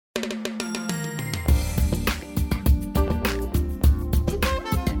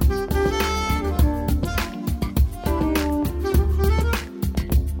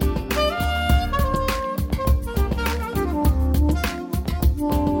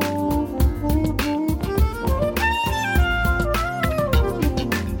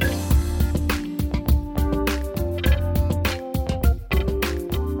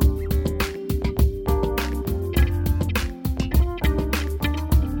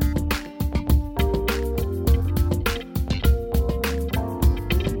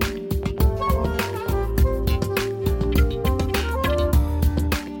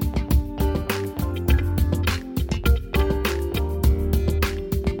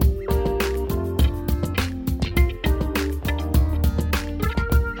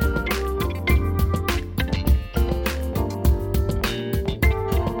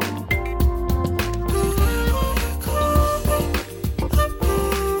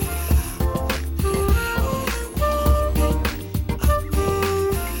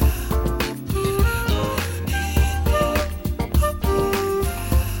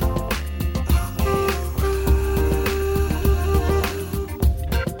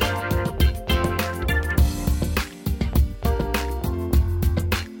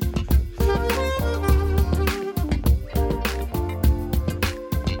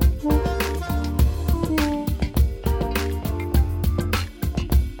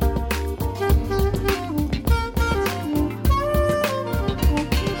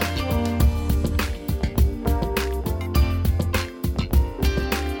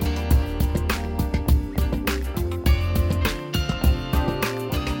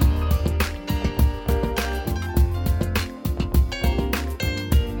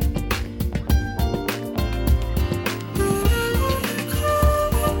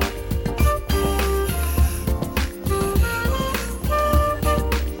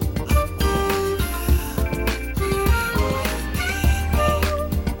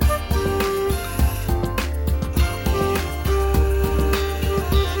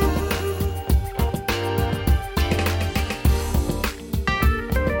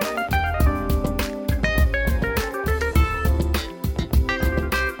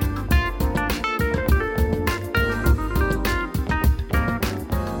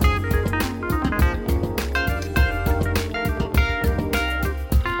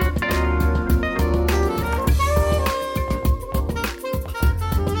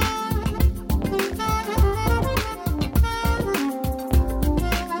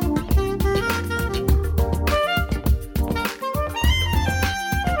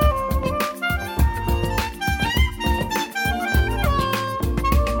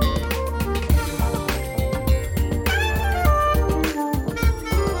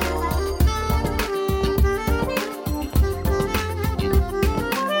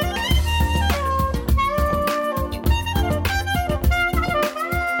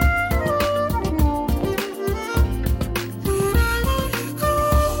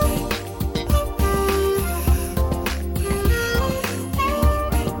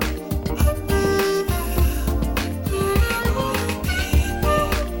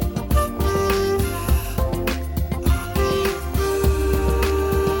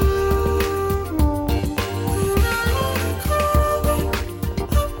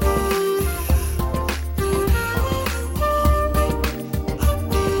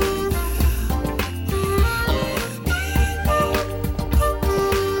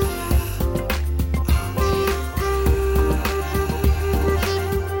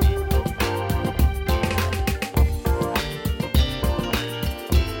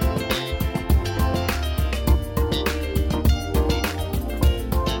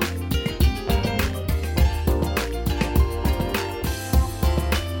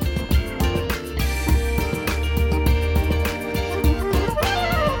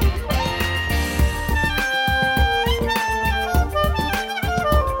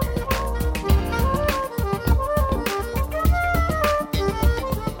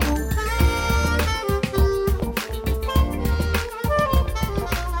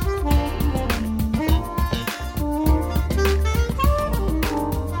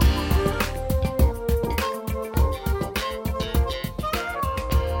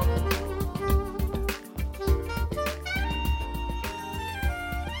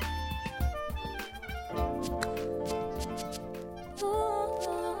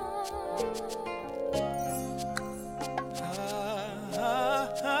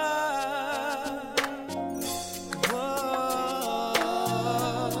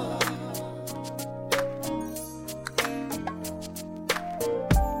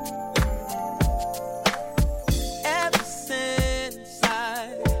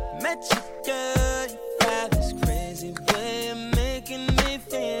you, girl. You got this crazy way of making me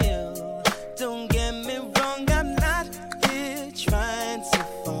feel. Don't get me wrong, I'm not here trying to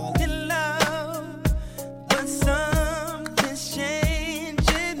fall in love, but something's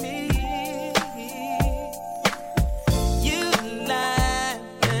changing me. You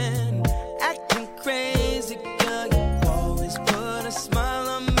laughing, acting crazy, girl. You always put a smile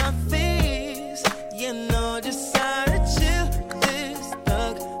on my face. You know just how to chill this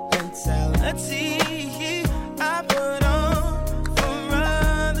thug mentality I put on for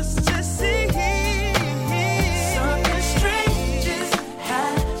others to see. Something strange is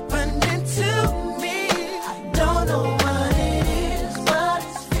happening to me. I don't know what it is, but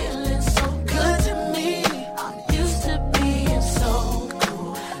it's feeling so good to me. I'm used to being so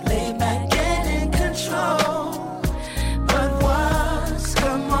cool, laid back and in control, but what's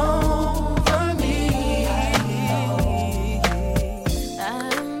come over me? I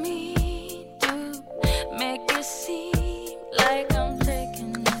don't mean to make it seem like I'm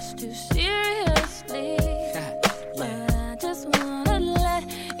taking this too seriously, but I just wanna let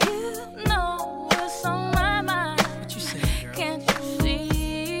you know what's on my mind. What you say, girl? Can't you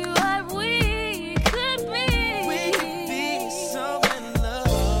see what we could be? We could be so in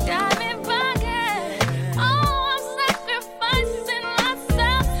love. Got me bugging. Oh, I'm sacrificing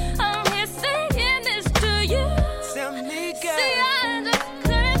myself. I'm here saying this to you. Tell me, See, girl. I just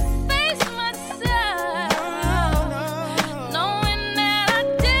couldn't face myself, knowing that I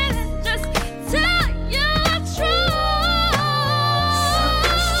didn't just tell you the truth.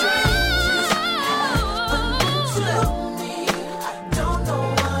 Something strange is happening to me. I don't know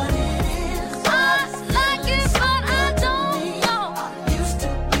what it is, but I it's like feeling it, so but I good to don't me. know. I'm used to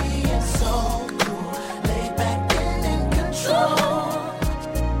being so cool, laid back and in control,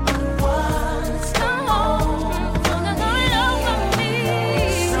 but what's come over me?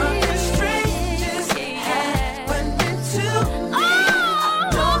 Something strange is happening to me. I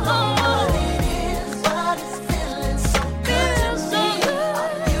don't know what it is, but it's feeling so good to me.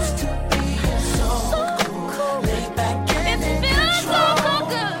 I'm used to being so cool, laid back and in control,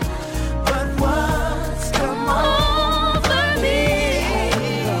 but what's come over me?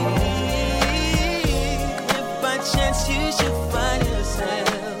 If by chance you should find yourself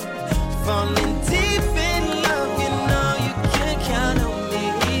falling deep in love, you know you can count on me.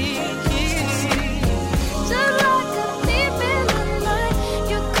 Just like a thief in the night,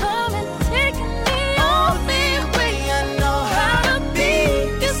 you come and take me off me. Way I know how to be,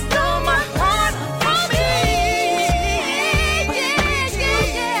 you stole my heart from me.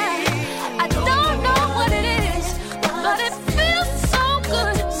 Yeah. I don't know what it is, but it feels so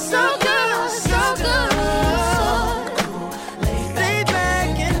good, so good, so good. Lay back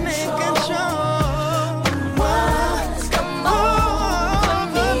and in control. What's come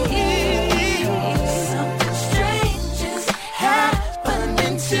over me? Something strange is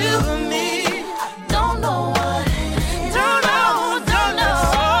happening to me. I don't know what, don't know.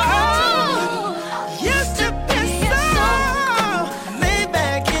 Used to be so laid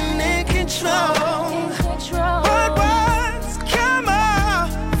back and in control, but what's come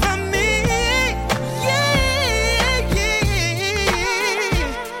over me? Yeah, yeah.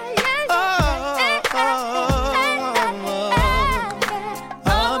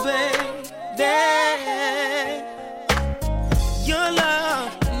 Oh, baby, your love,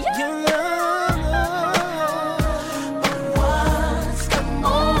 but what's come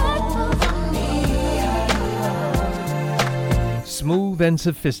over me? Smooth and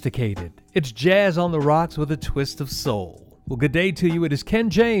sophisticated. It's jazz on the rocks with a twist of soul. Well, good day to you. It is Ken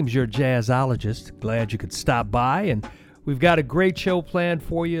James, your jazzologist. Glad you could stop by, and we've got a great show planned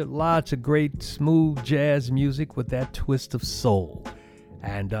for you. Lots of great smooth jazz music with that twist of soul.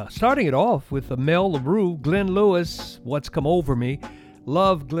 And starting it off with Mel LaRue, Glenn Lewis, What's Come Over Me.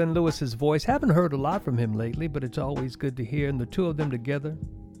 Love Glenn Lewis's voice. Haven't heard a lot from him lately, but it's always good to hear. And the two of them together,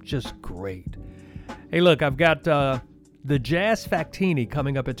 just great. Hey, look, I've got the Jazz Factini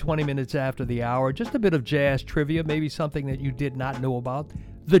coming up at 20 minutes after the hour. Just a bit of jazz trivia, maybe something that you did not know about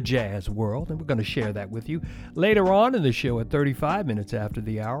the jazz world, and we're going to share that with you. Later on in the show at 35 minutes after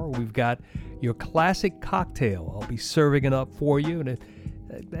the hour, we've got your classic cocktail. I'll be serving it up for you, and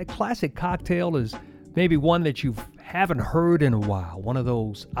that classic cocktail is maybe one that you haven't heard in a while, one of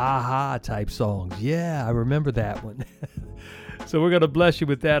those aha type songs. Yeah, I remember that one. So we're going to bless you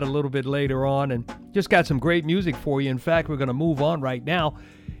with that a little bit later on, and just got some great music for you. In fact, we're going to move on right now.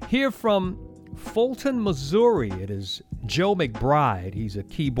 Hear from Fulton, Missouri. It is Joe McBride. He's a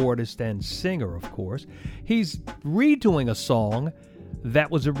keyboardist and singer, of course. He's redoing a song that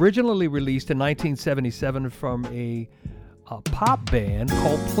was originally released in 1977 from a a pop band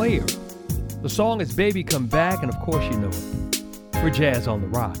called Player. The song is Baby Come Back, and of course you know it. We're Jazz on the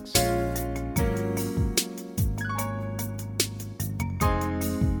Rocks.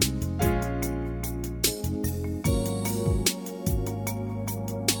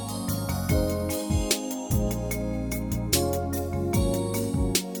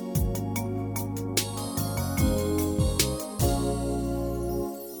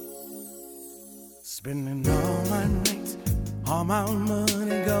 Spending all my nights, all my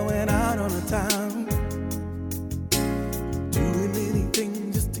money going out on the town. Doing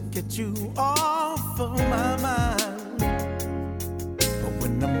anything just to get you off of my mind. But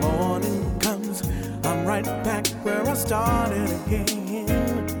when the morning comes, I'm right back where I started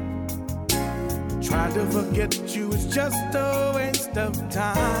again. Trying to forget you is just a waste of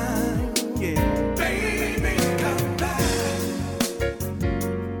time. Yeah, baby, come back.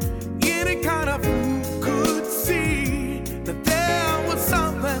 Any kind of fool could see that there was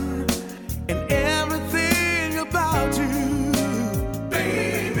something in everything about you.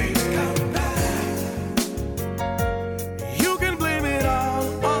 Baby, come back. You can blame it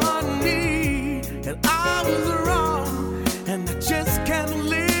all on me, and I was wrong, and I just can't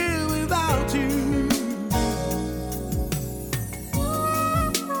live without you.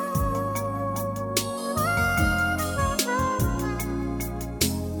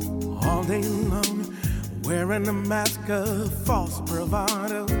 All day long, wearing a mask of false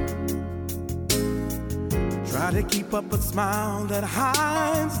bravado. Try to keep up a smile that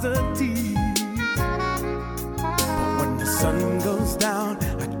hides the tears. But when the sun goes down,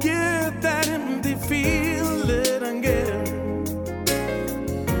 I get that empty feeling again.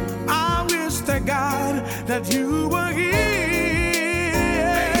 I wish to God that you were here.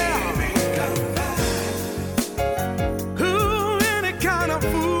 Who any kind of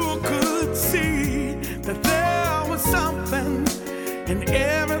fool could see that there was something in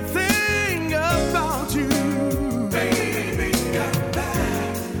everything about you. Baby, come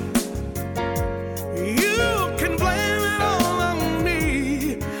back. You can blame it all on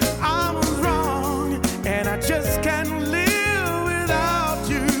me. I was wrong, and I just can't live without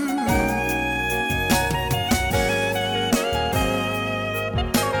you.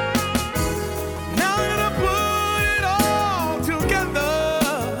 Now I'm gonna put it all together.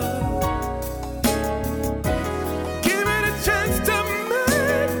 Give it a chance to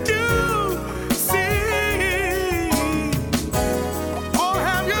make you see. Or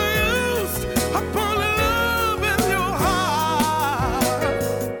have you used up all the love in your heart?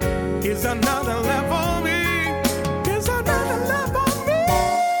 Is another love for me? Is another love for me?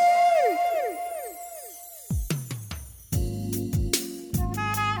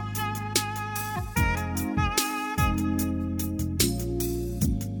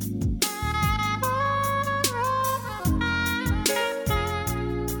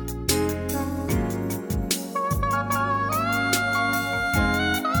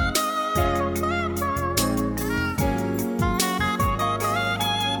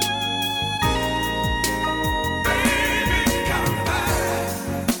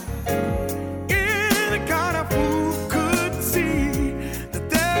 Any kind of fool could see that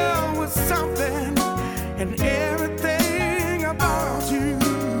there was something in everything about you.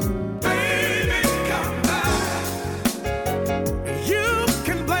 Baby, come back. You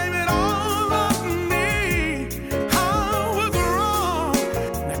can blame it all on me. I was wrong.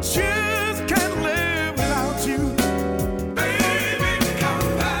 I just can't live without you. Baby, come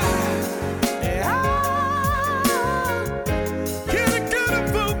back. Any kind of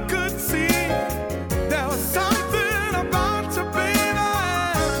fool could see there was something about you, baby.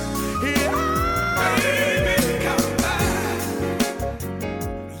 Baby, come back.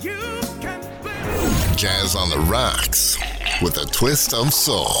 You can blame. Jazz on the Rocks with a twist of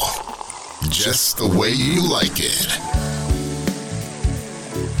soul. Just the way you like it.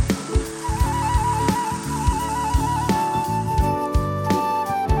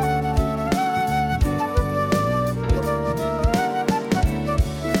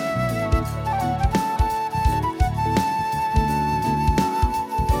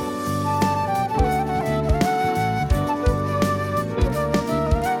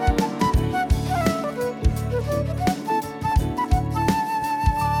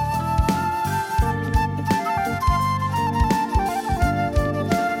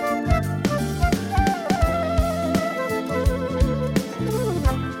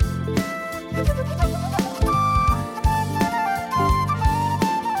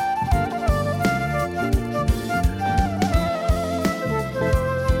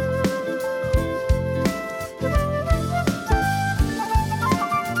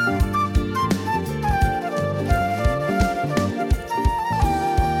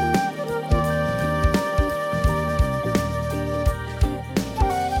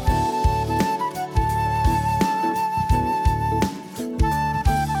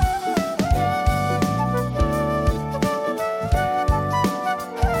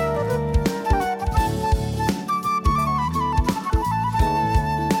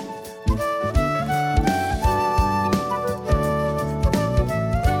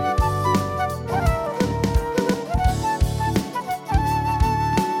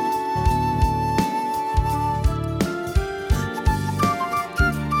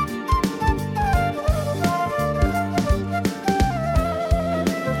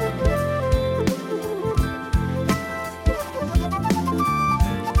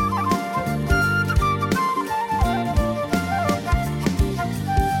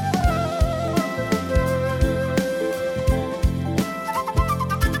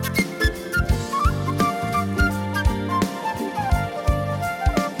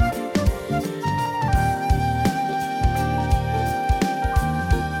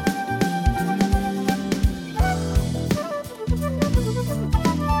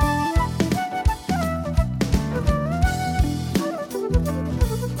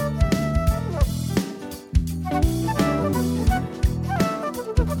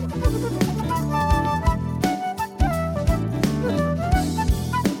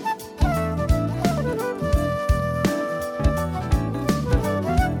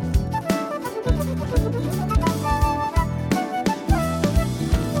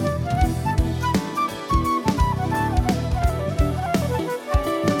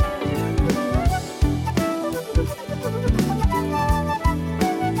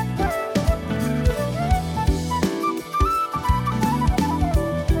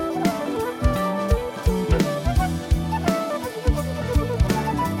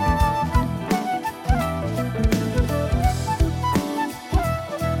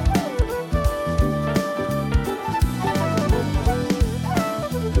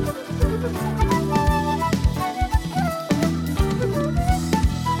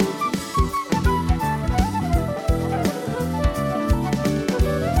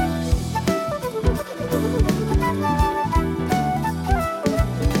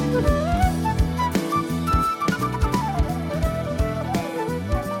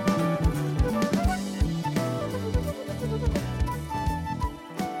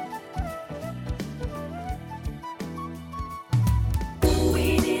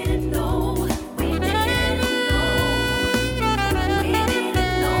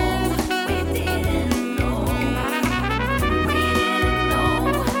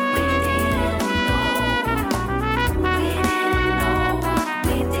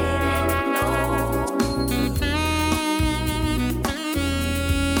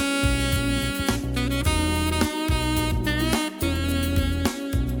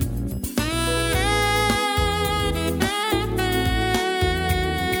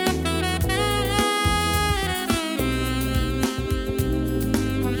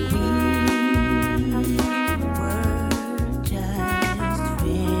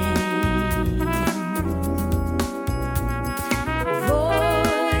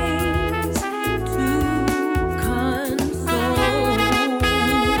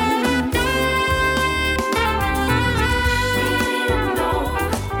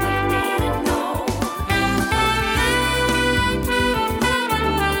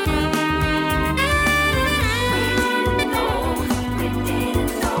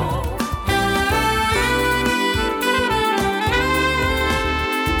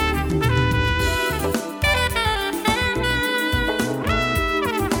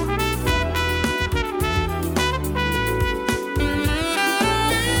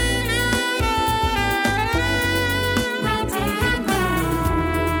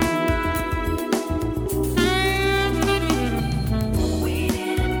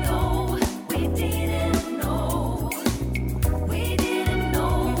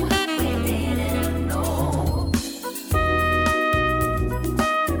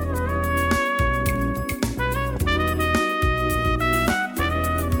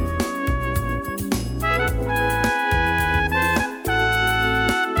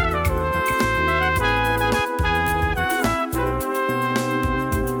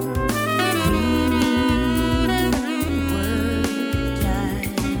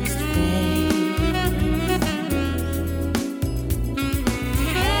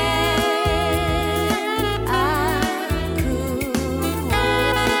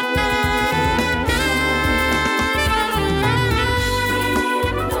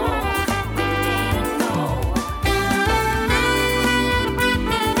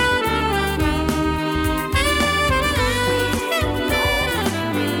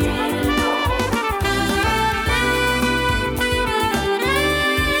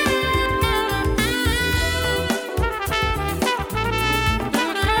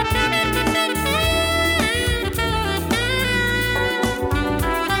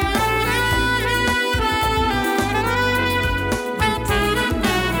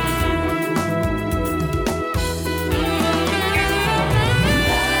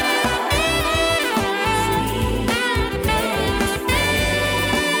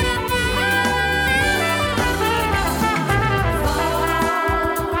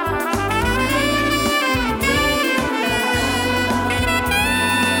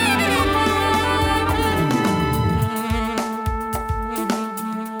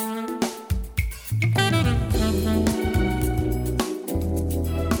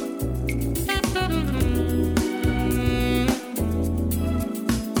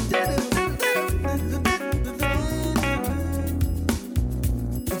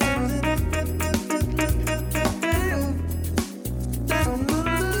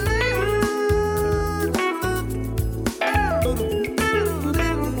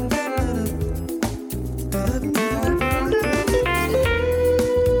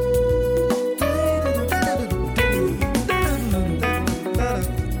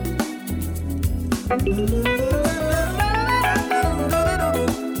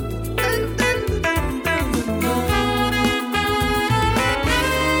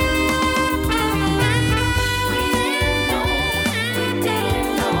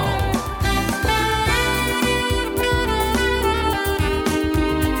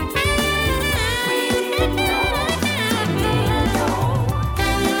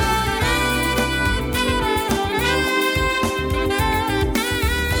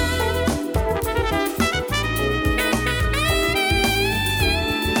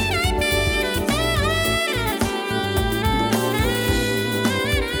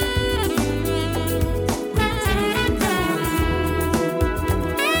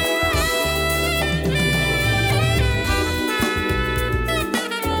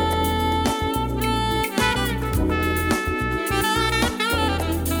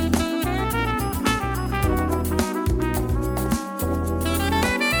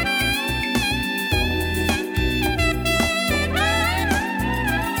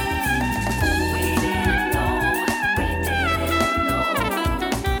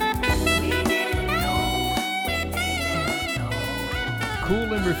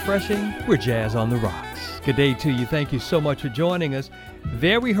 and refreshing. We're Jazz on the Rocks. Good day to you. Thank you so much for joining us.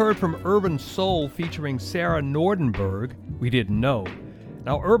 There we heard from Urban Soul featuring Sarah Nordenberg, We Didn't Know.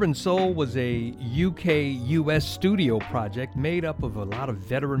 Now, Urban Soul was a UK-US studio project made up of a lot of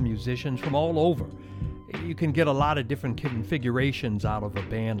veteran musicians from all over. You can get a lot of different configurations out of a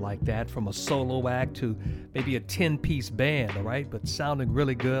band like that, from a solo act to maybe a 10-piece band, all right? But sounding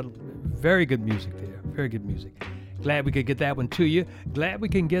really good. Very good music there. Very good music. Glad we could get that one to you. Glad we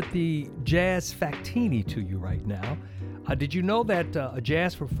can get the Jazz Factini to you right now. Did you know that a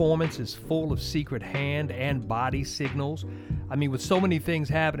jazz performance is full of secret hand and body signals? I mean, with so many things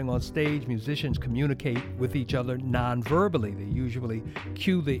happening on stage, musicians communicate with each other non-verbally. They usually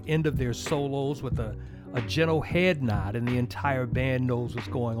cue the end of their solos with a gentle head nod, and the entire band knows what's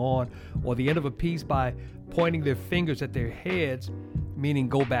going on, or the end of a piece by pointing their fingers at their heads, meaning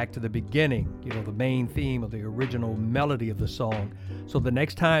go back to the beginning, the main theme of the original melody of the song. So the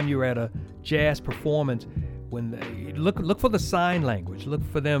next time you're at a jazz performance, look for the sign language. Look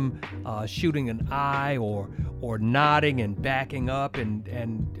for them shooting an eye or nodding and backing up.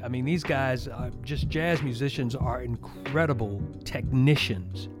 And I mean, these guys, just jazz musicians, are incredible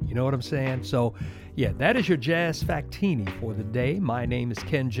technicians. You know what I'm saying? So, yeah, that is your Jazz Factini for the day. My name is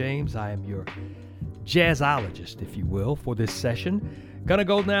Ken James. I am your jazzologist, if you will, for this session. Gonna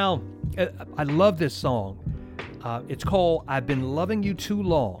go now. I love this song. It's called I've Been Loving You Too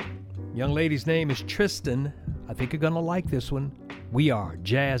Long. Young lady's name is Tristan. I think you're gonna like this one. We are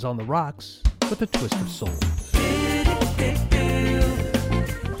Jazz on the Rocks with a twist of soul.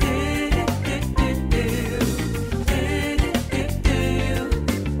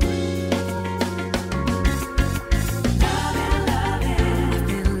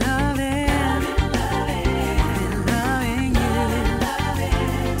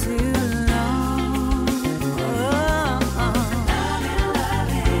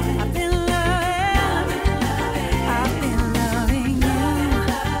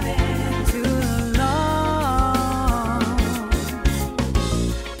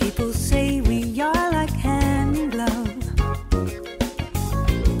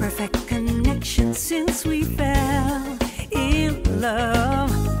 Since we fell in love,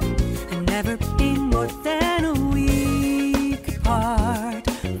 and never been more than a week apart.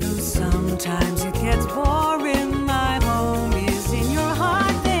 Though sometimes it gets boring, my home is in your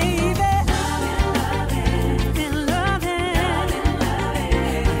heart, baby. I've been loving you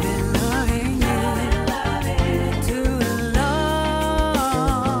too long.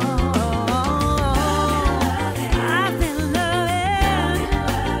 I've been loving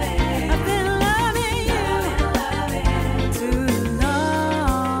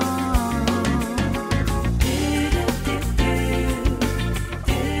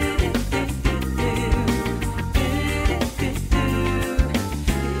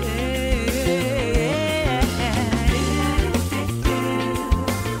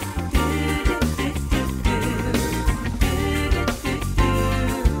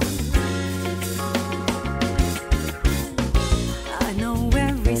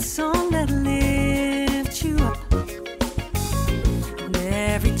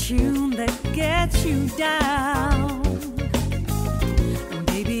tune that gets you down. And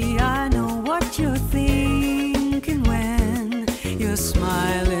baby, I know what you're thinking when you're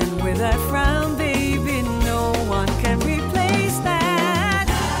smiling with that frown, baby. No one can replace that.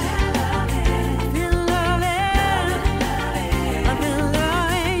 I've been loving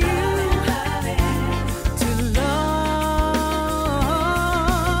you too long.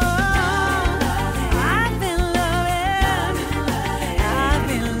 I've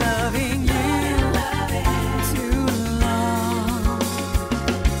been loving you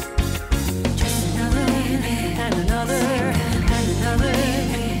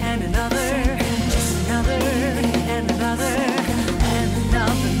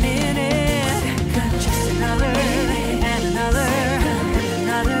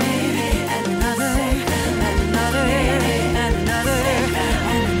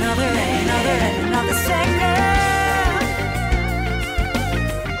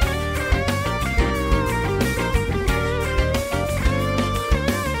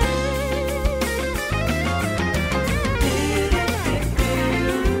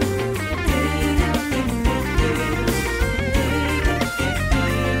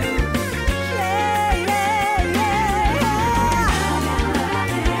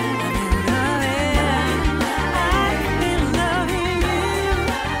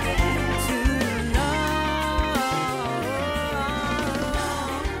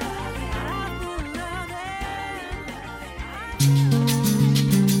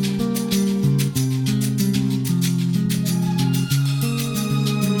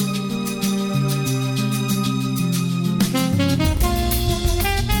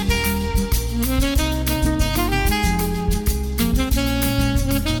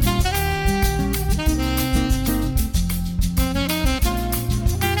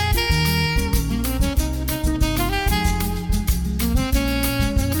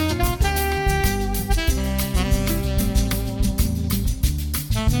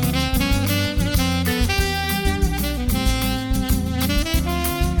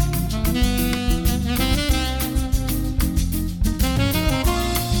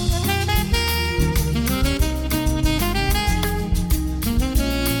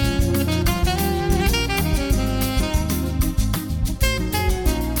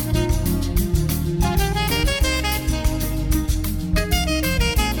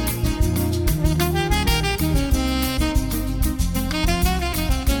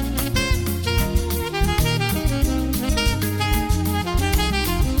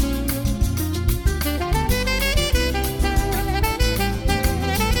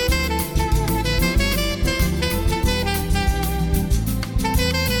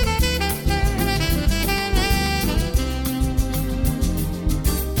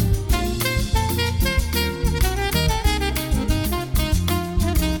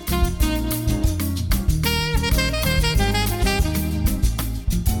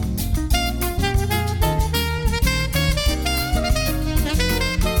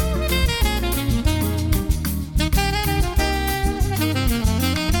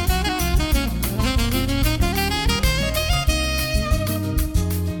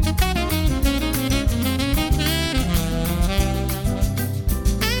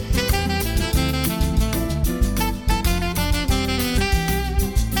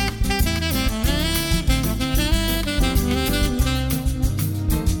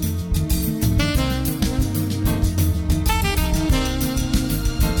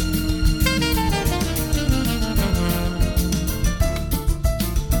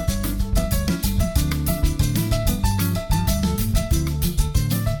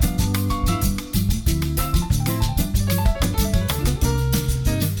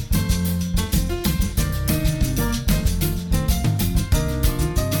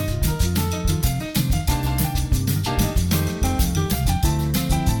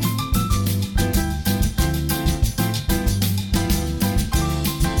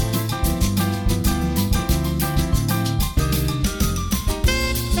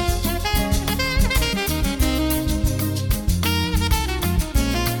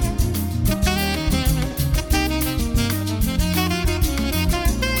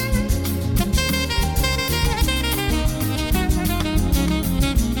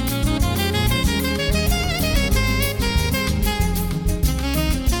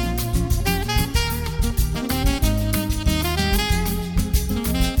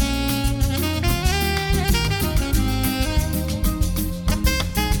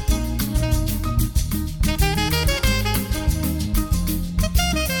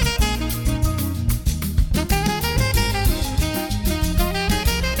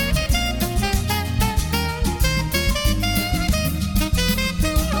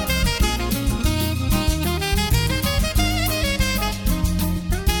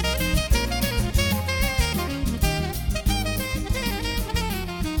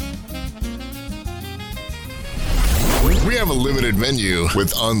have a limited menu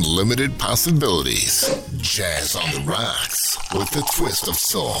with unlimited possibilities. Jazz on the rocks with a twist of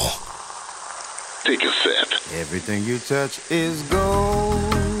soul. Take a sip. Everything you touch is gold.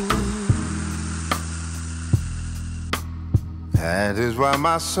 That is why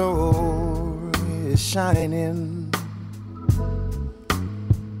my soul is shining.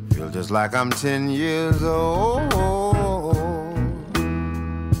 Feel just like I'm 10 years old.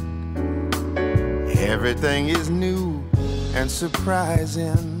 Everything is new and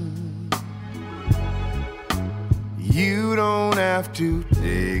surprising. You don't have to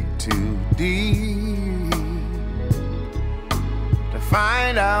dig too deep to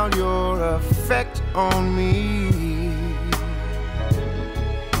find out your effect on me.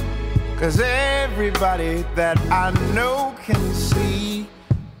 'Cause everybody that I know can see,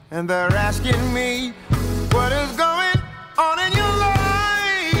 and they're asking me what is going on in your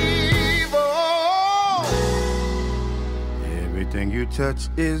life. Oh, everything you touch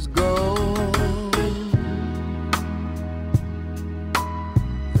is gold.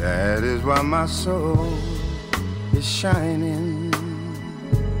 That is why my soul is shining.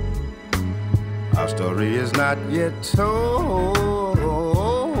 Our story is not yet told,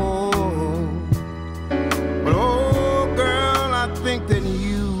 but oh girl, I think that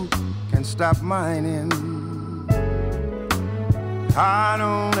you can stop mining. I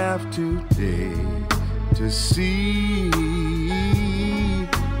don't have to dig to see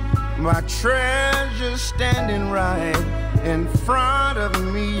my treasure standing right in front of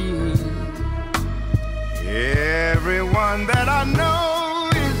me. Everyone that I know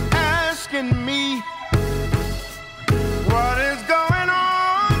is asking me what is going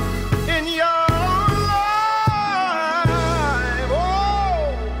on in your life.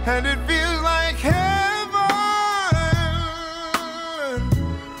 Oh, and it feels like heaven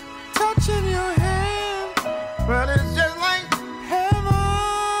touching your hand, but it's just like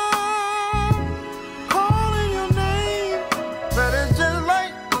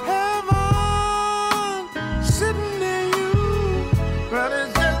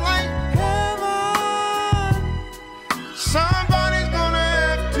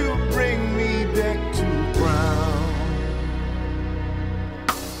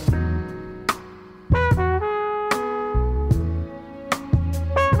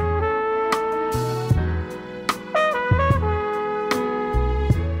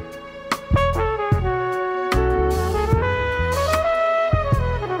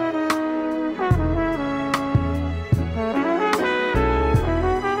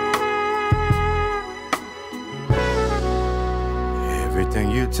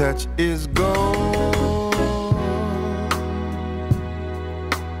touch is gold.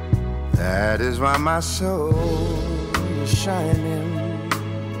 That is why my soul is shining.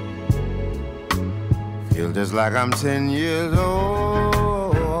 Feel just like I'm 10 years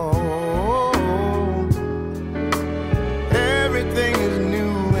old. Everything is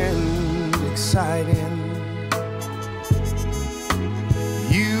new and exciting.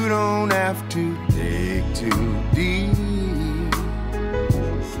 You don't have to dig too deep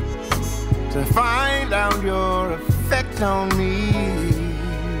to find out your effect on me.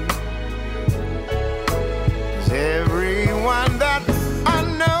 'Cause everyone that I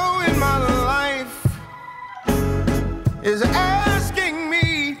know in my life is asking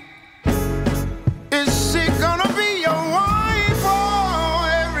me, is she gonna be your wife? Oh,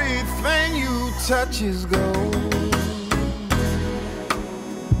 everything you touch is gold.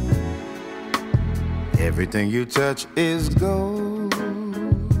 Everything you touch is gold.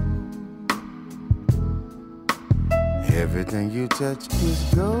 Everything you touch is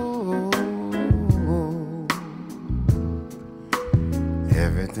gold.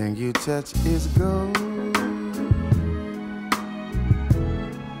 Everything you touch is gold.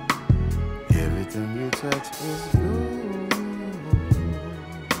 Everything you touch is gold.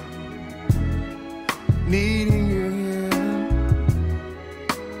 Needing your hand,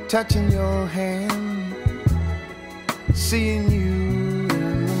 touching your hand, seeing you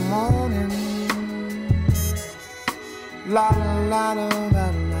in the morning. La la la la la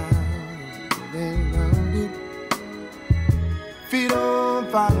la, they know it. Feet on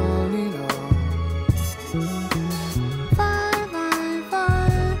fire, leader. Fire, fire,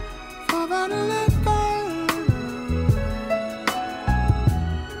 fire, for about a let go.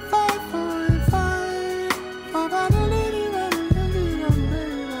 Fire, fire, fire, for about a lady,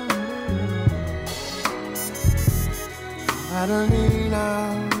 I don't need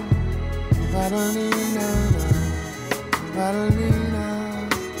now, I don't need now. Catalina,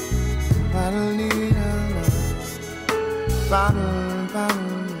 Catalina, Catalina,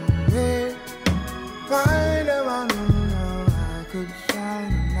 hey, find a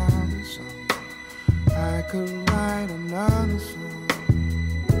another song.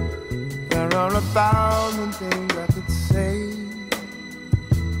 There are 1,000 things I could say.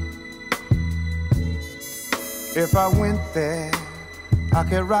 If I went there, I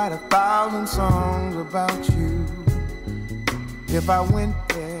could write 1,000 songs about you. If I went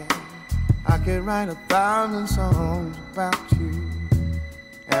there, I could write 1,000 songs about you.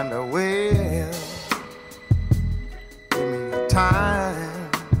 And I will. Give me your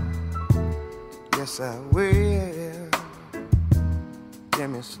time. Yes, I will. Give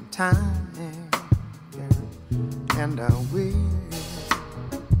me some time. Yeah. And I will.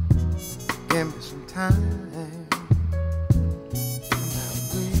 Give me some time.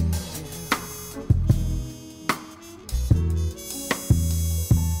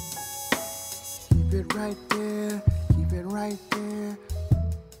 Right there, keep it right there.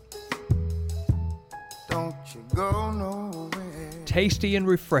 Don't you go nowhere. Tasty and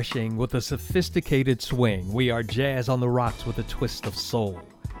refreshing with a sophisticated swing. We are Jazz on the Rocks with a twist of soul.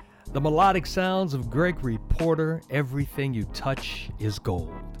 The melodic sounds of Gregory Porter, everything you touch is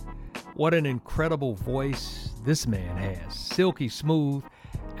gold. What an incredible voice this man has. Silky smooth.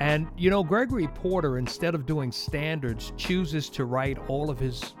 And, you know, Gregory Porter, instead of doing standards, chooses to write all of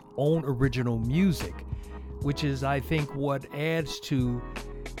his own original music, which is, I think, what adds to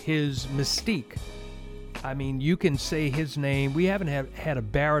his mystique. I mean, you can say his name. We haven't had a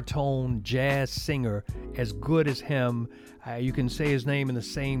baritone jazz singer as good as him. You can say his name in the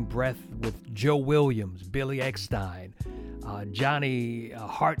same breath with Joe Williams, Billy Eckstine, Johnny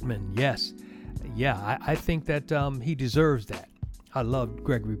Hartman. Yes. Yeah, I think that he deserves that. I love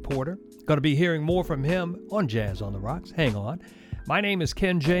Gregory Porter. Going to be hearing more from him on Jazz on the Rocks. Hang on. My name is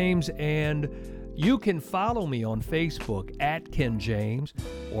Ken James, and you can follow me on Facebook at Ken James,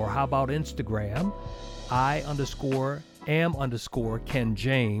 or how about Instagram, I_am_Ken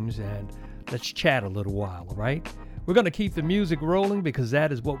James, and let's chat a little while, all right? We're going to keep the music rolling because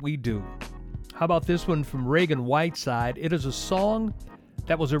that is what we do. How about this one from Reagan Whiteside? It is a song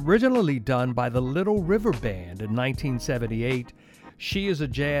that was originally done by the Little River Band in 1978. She is a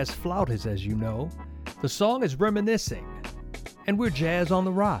jazz flautist, as you know. The song is Reminiscing, and we're Jazz on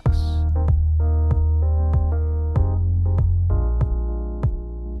the Rocks.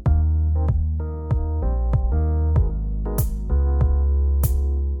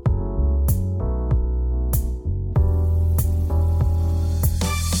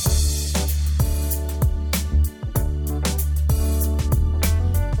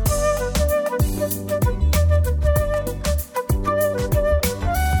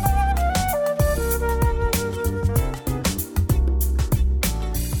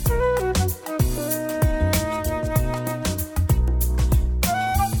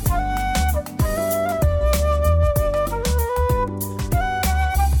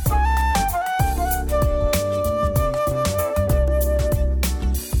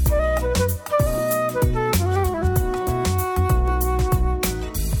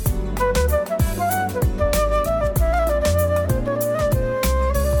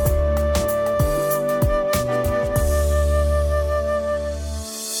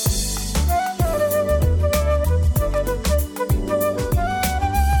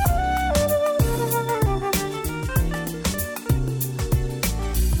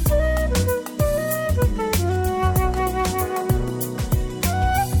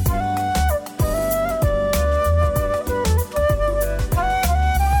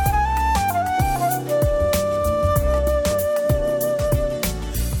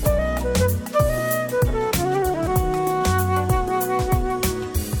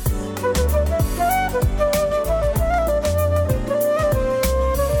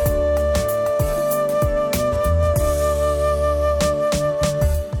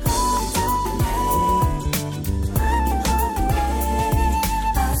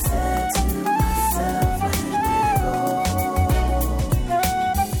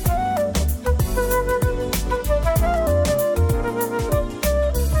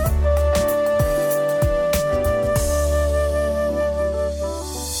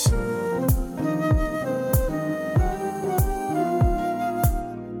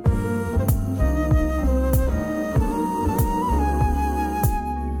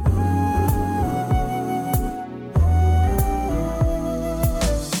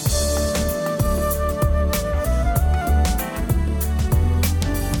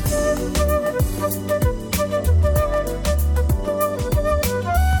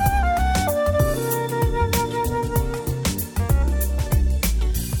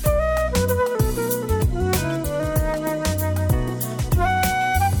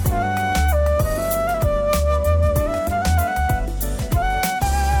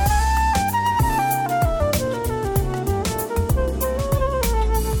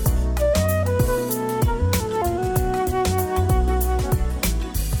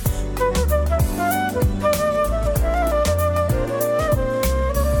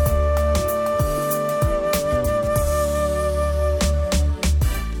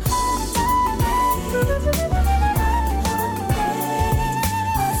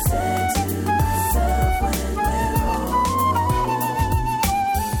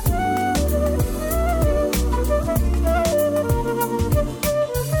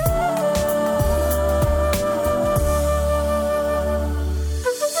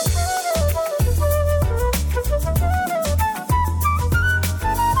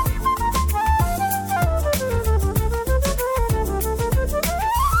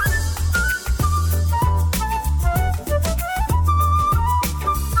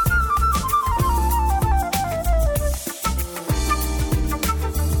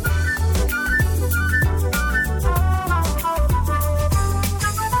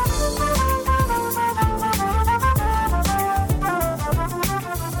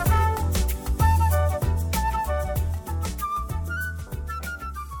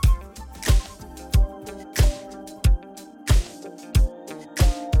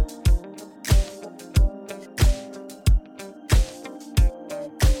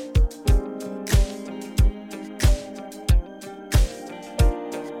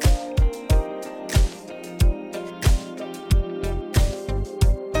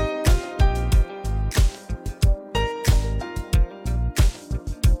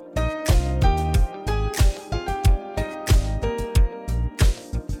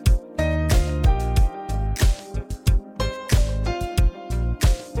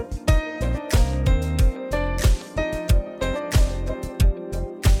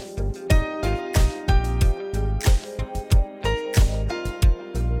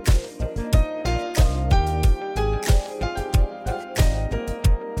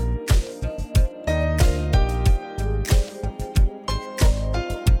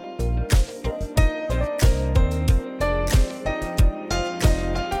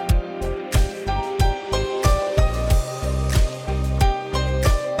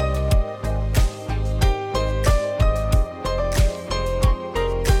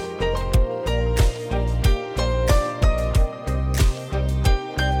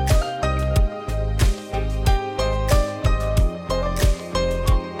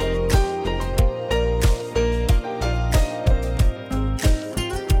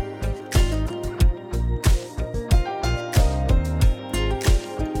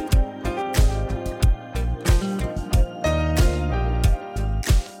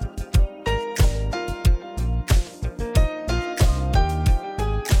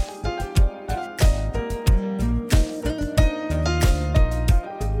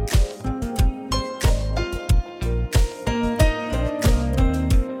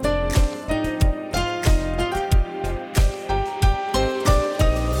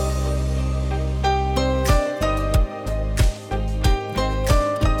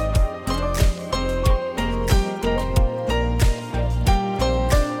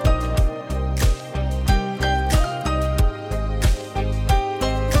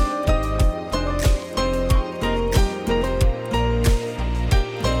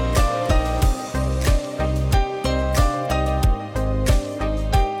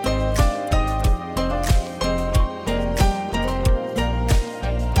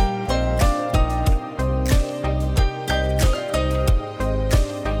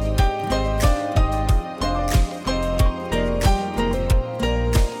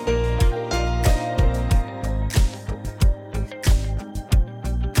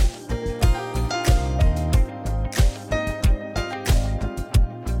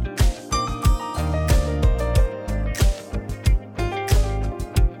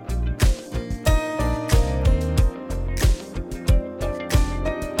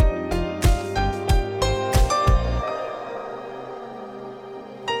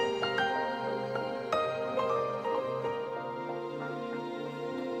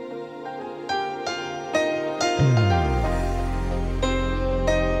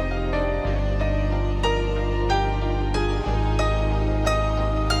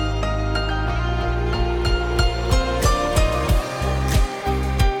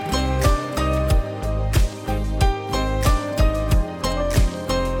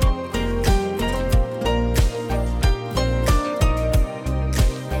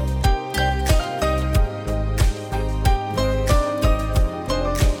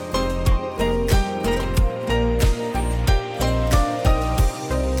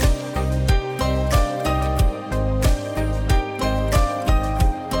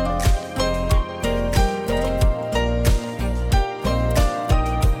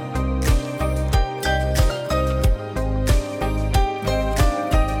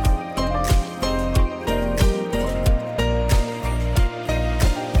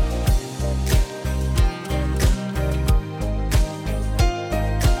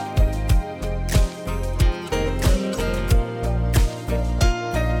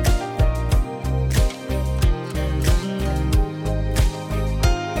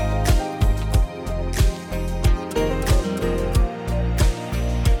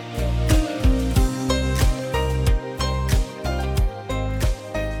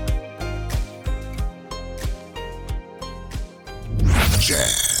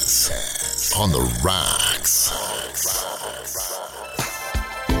 Jazz on the rocks.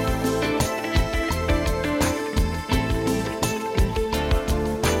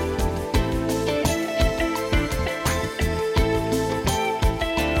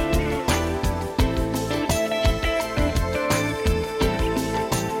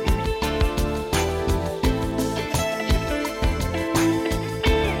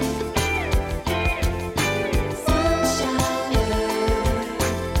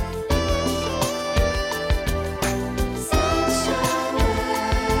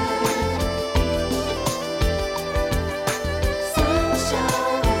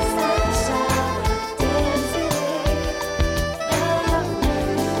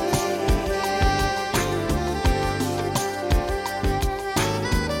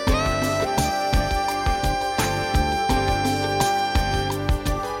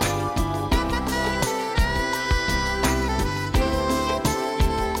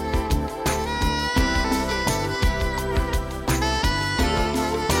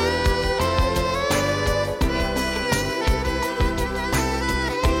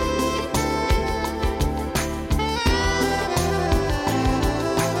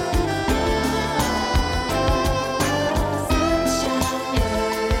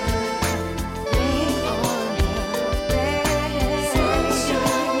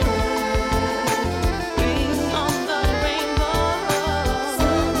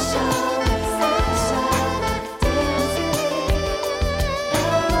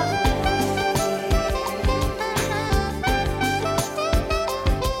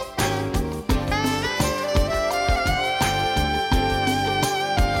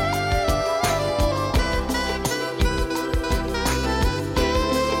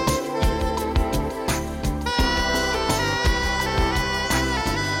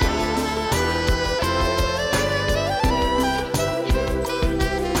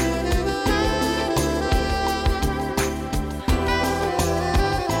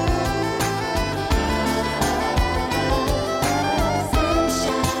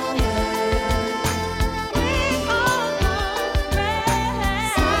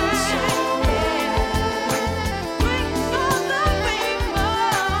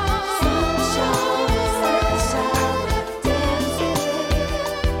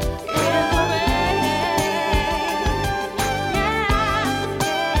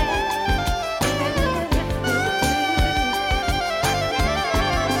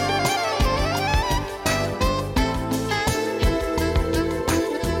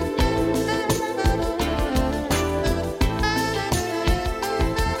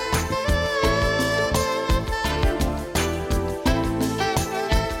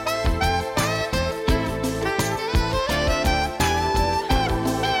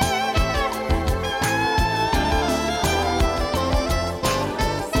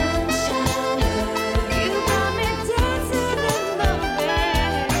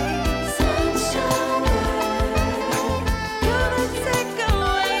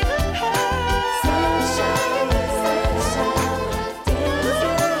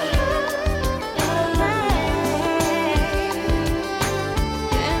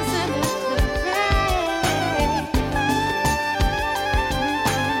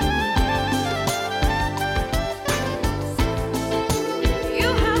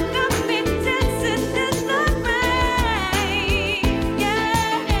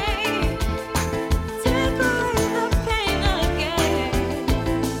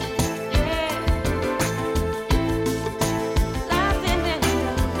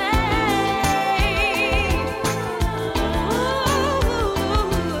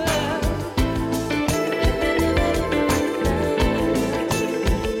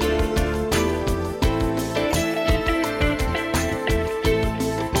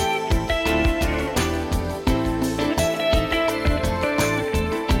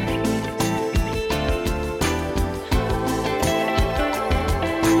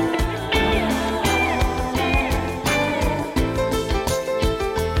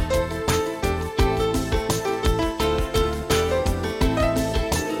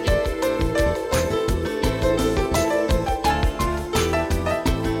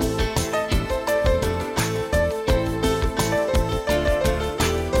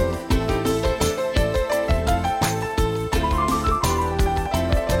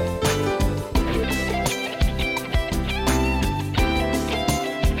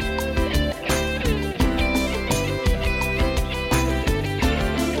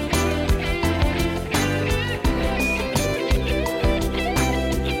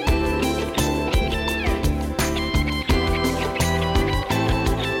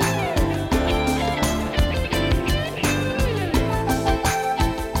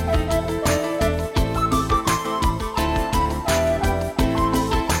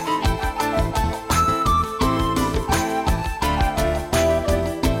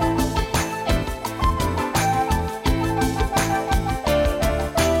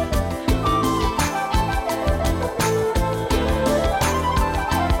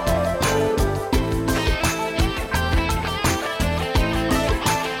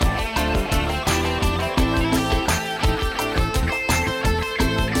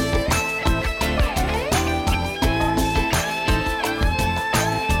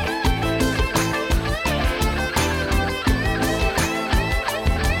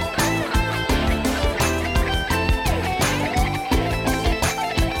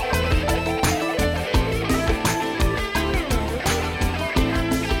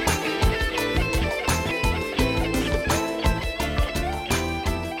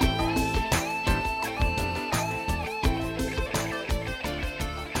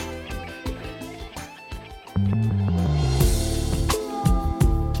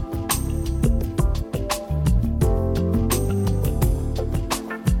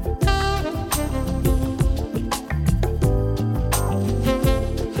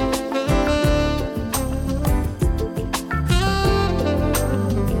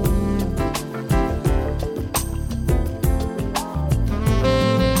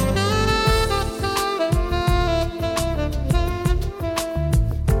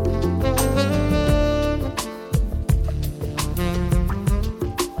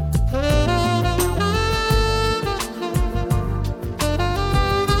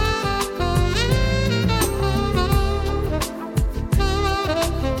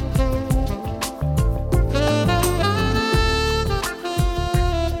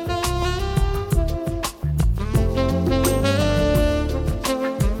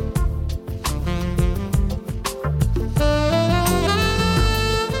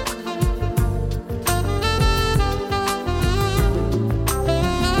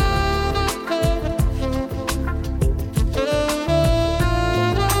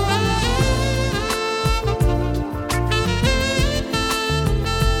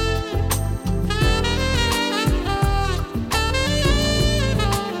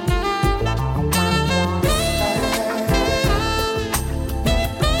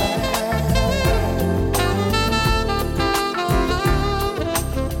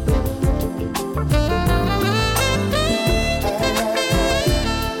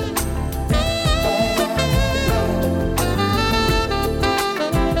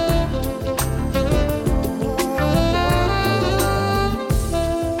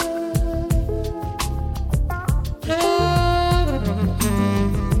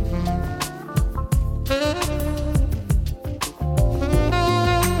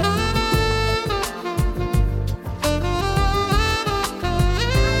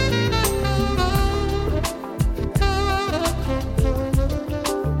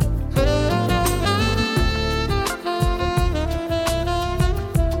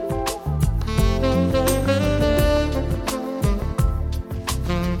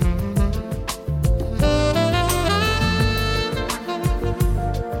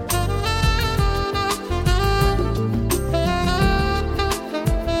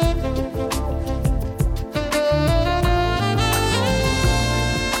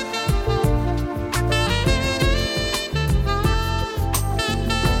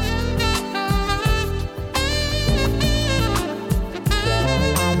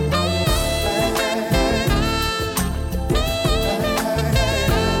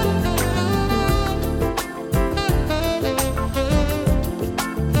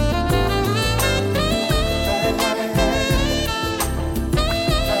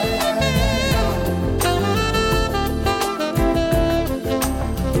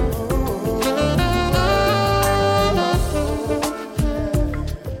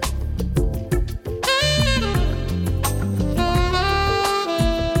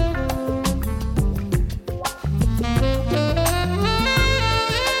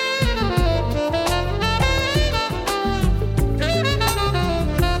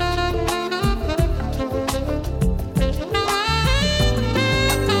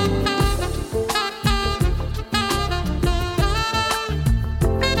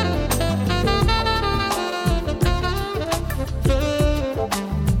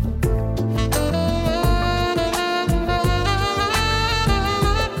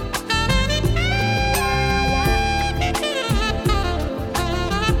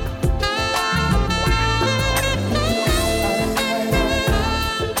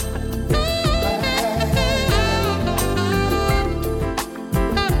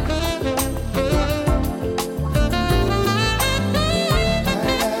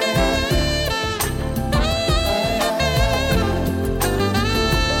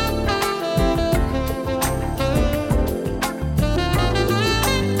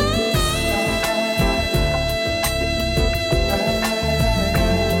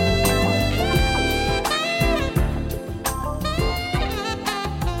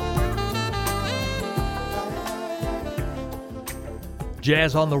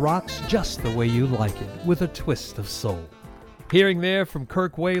 Jazz on the Rocks, just the way you like it, with a twist of soul. Hearing there from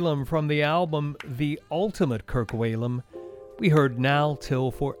Kirk Whalum from the album The Ultimate Kirk Whalum, we heard Now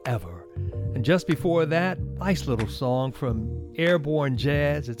Till Forever. And just before that, nice little song from Airborne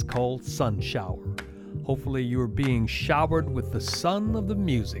Jazz. It's called Sun Shower. Hopefully you're being showered with the sun of the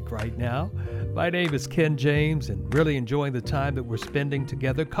music right now. My name is Ken James, and really enjoying the time that we're spending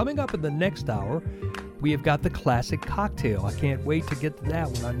together. Coming up in the next hour, we have got the classic cocktail. I can't wait to get to that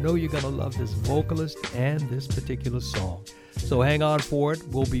one. I know you're going to love this vocalist and this particular song. So hang on for it.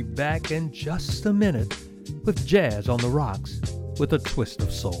 We'll be back in just a minute with Jazz on the Rocks with a twist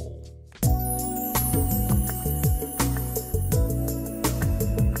of soul.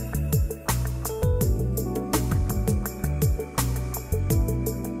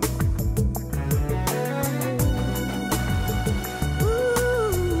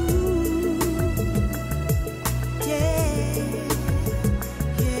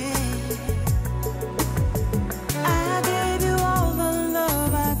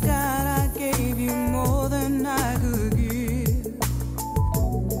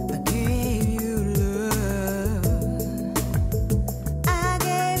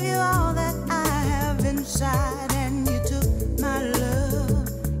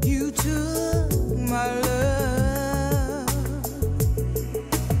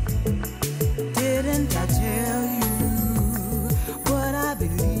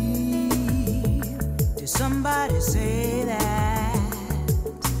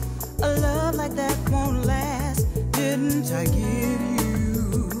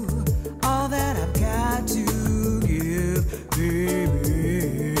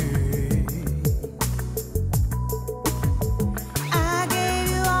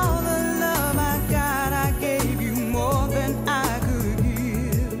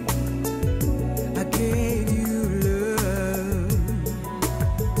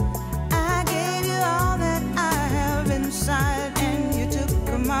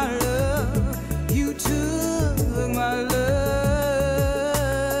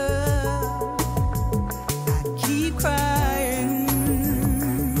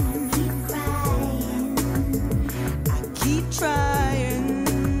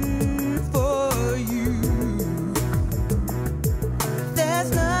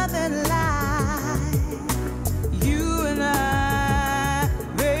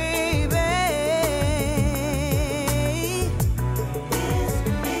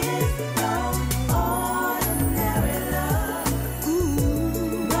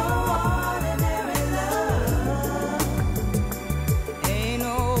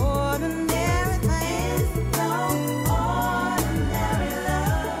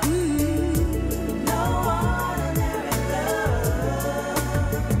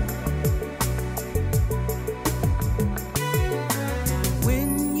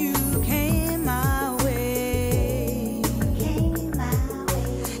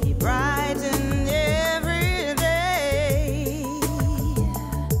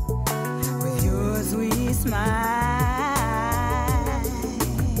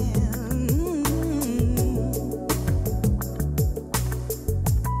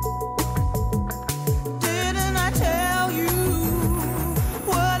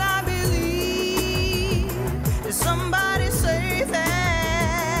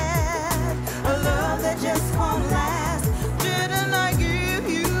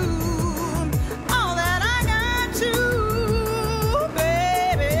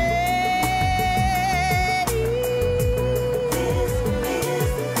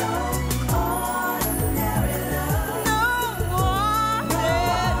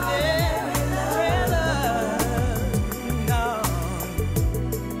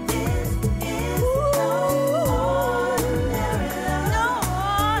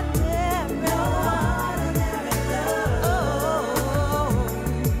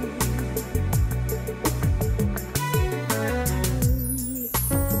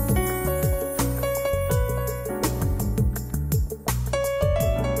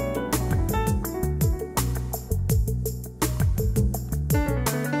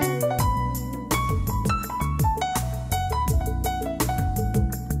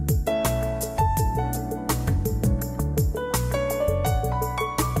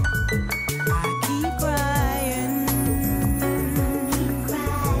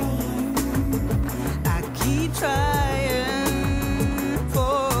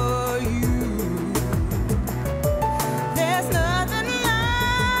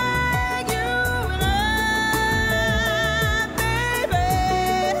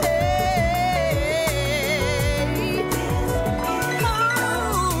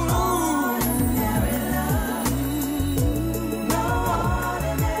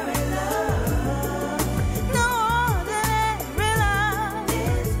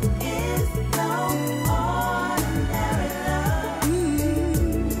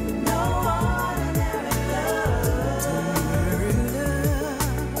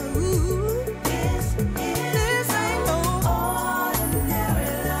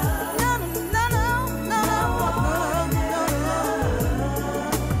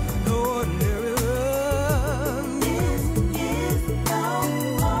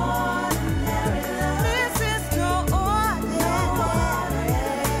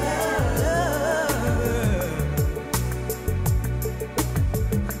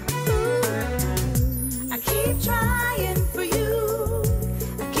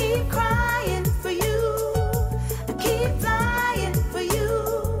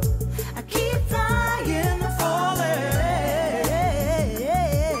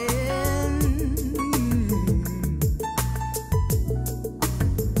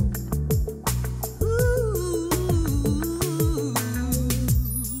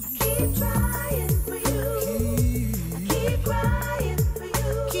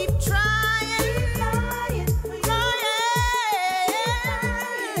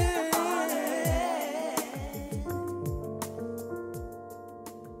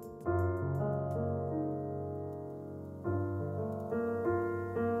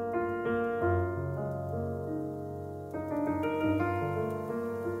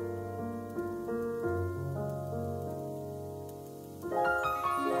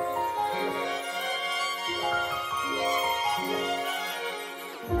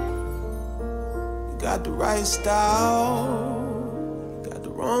 got the right style, you got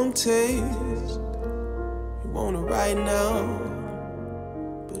the wrong taste. You want it right now,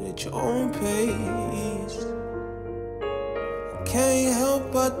 but at your own pace. I can't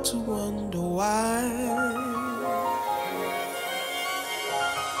help but to wonder why.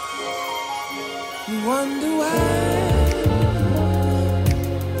 You wonder why.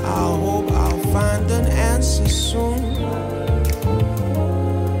 I hope I'll find an answer soon.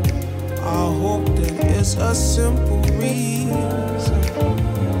 I hope that it's a simple reason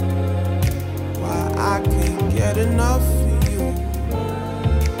why I can't get enough of you.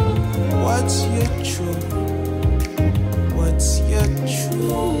 What's your truth? What's your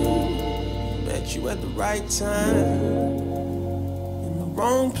truth? Met you at the right time, in the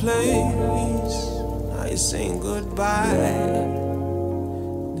wrong place. Now you're saying goodbye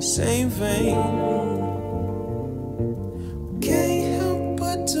in the same vein. Can't help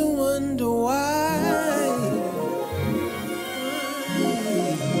but to wonder why.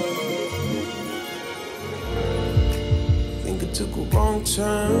 Think I took a wrong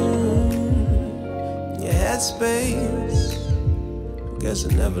turn in your headspace. Guess I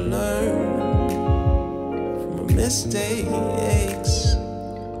never learned from my mistakes.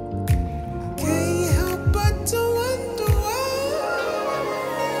 Can't help but to wonder why.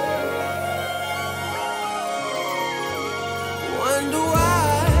 Wonder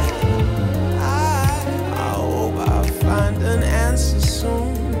why. I hope I'll find an answer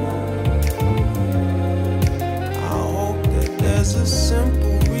soon. I hope that there's a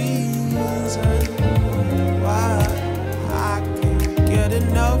simple reason why I can't get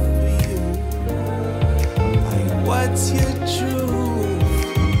enough of you. Like, what's your truth?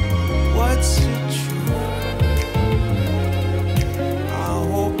 What's your truth? I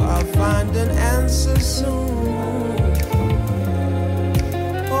hope I'll find an answer soon.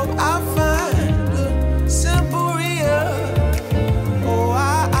 Hope I'll find the simple real. Oh,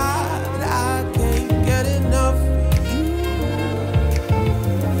 I can't get enough of you.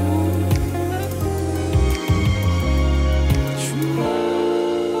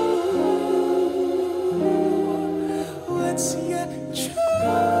 What's your truth?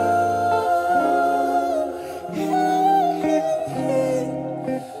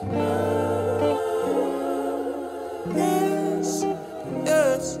 Yes,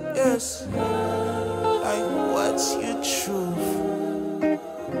 yes, yes. Like, what's your truth?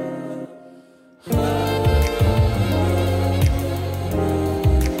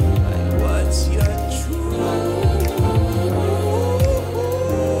 Like, what's your truth?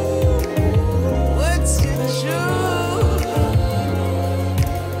 What's your truth?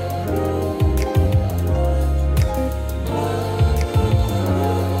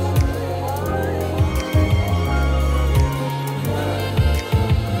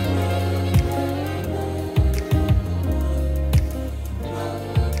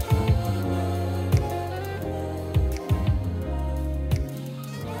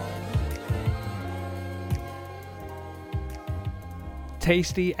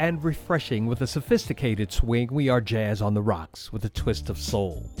 Tasty and refreshing with a sophisticated swing, we are Jazz on the Rocks with a twist of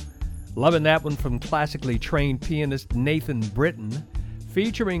soul. Loving that one from classically trained pianist Nathan Britton,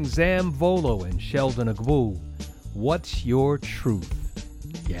 featuring Zam Volo and Sheldon Agwu. What's your truth?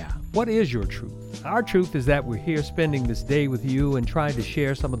 Yeah, what is your truth? Our truth is that we're here spending this day with you and trying to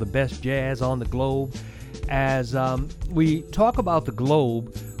share some of the best jazz on the globe. As we talk about the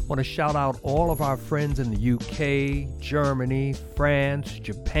globe, I want to shout out all of our friends in the UK, Germany, France,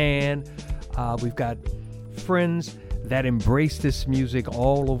 Japan. We've got friends that embrace this music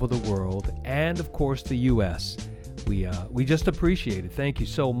all over the world, and of course the US. We just appreciate it. Thank you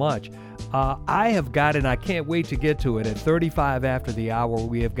so much. I have got, and I can't wait to get to it, at 35 after the hour,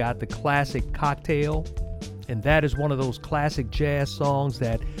 we have got the classic Cocktail, and that is one of those classic jazz songs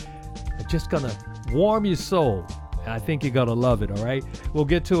that are just gonna warm your soul. I think you're gonna love it. All right, we'll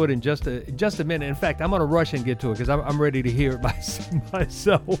get to it in just a minute. In fact, I'm gonna rush and get to it because I'm ready to hear it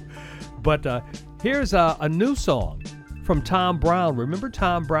myself. But here's a new song from Tom Brown. Remember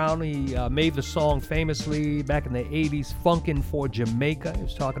Tom Brown? He made the song famously back in the 80s, Funkin' for Jamaica. He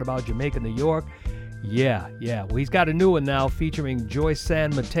was talking about Jamaica, New York. Yeah. Well, he's got a new one now featuring Joyce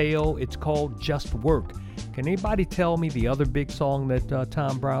San Mateo. It's called Just Work. Can anybody tell me the other big song that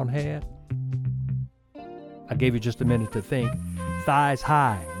Tom Brown had? I gave you just a minute to think. Thighs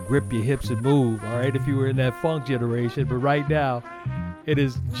high, grip your hips and move, all right, if you were in that funk generation. But right now, it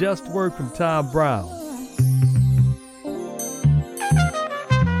is Just Work from Tom Brown.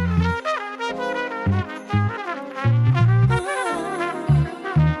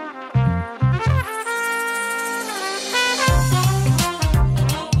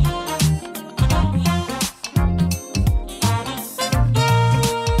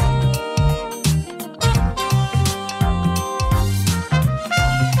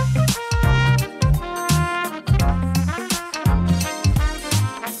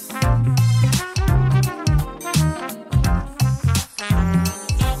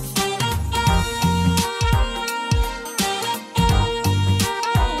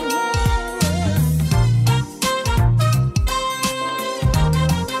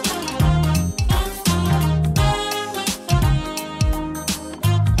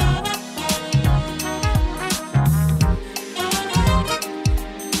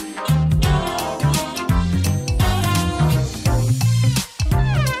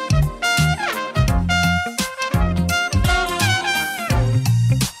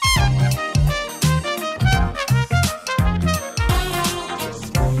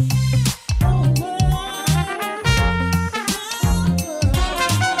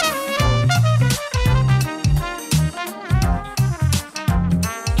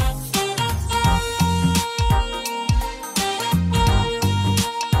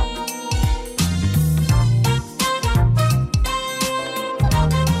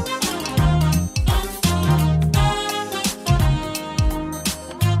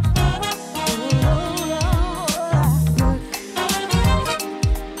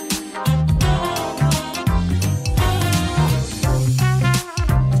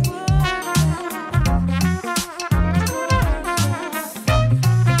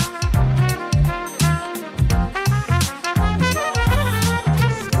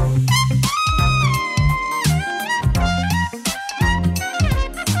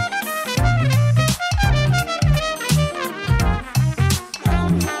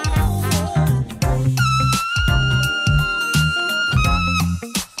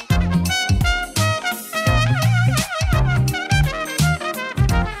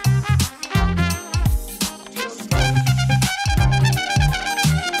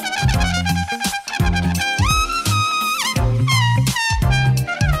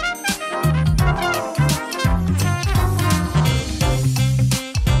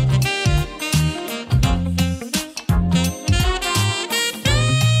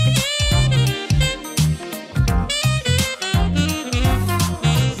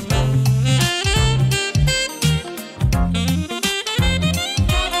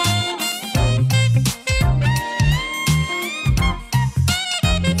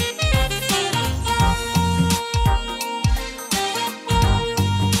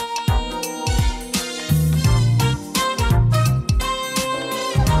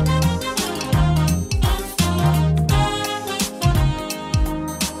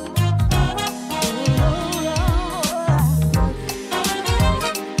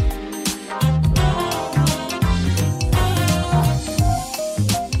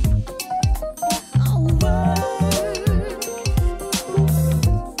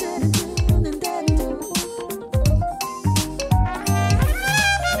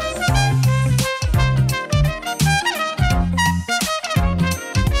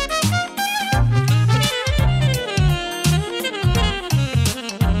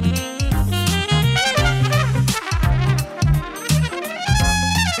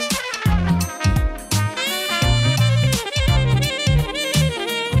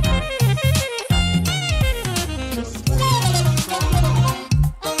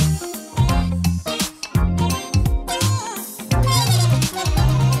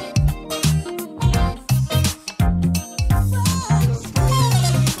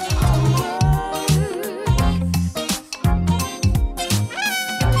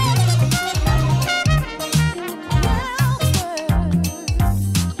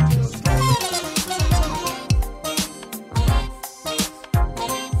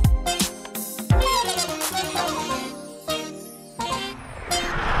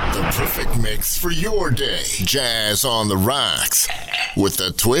 mix for your day. Jazz on the rocks with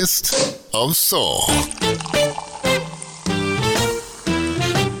a twist of soul.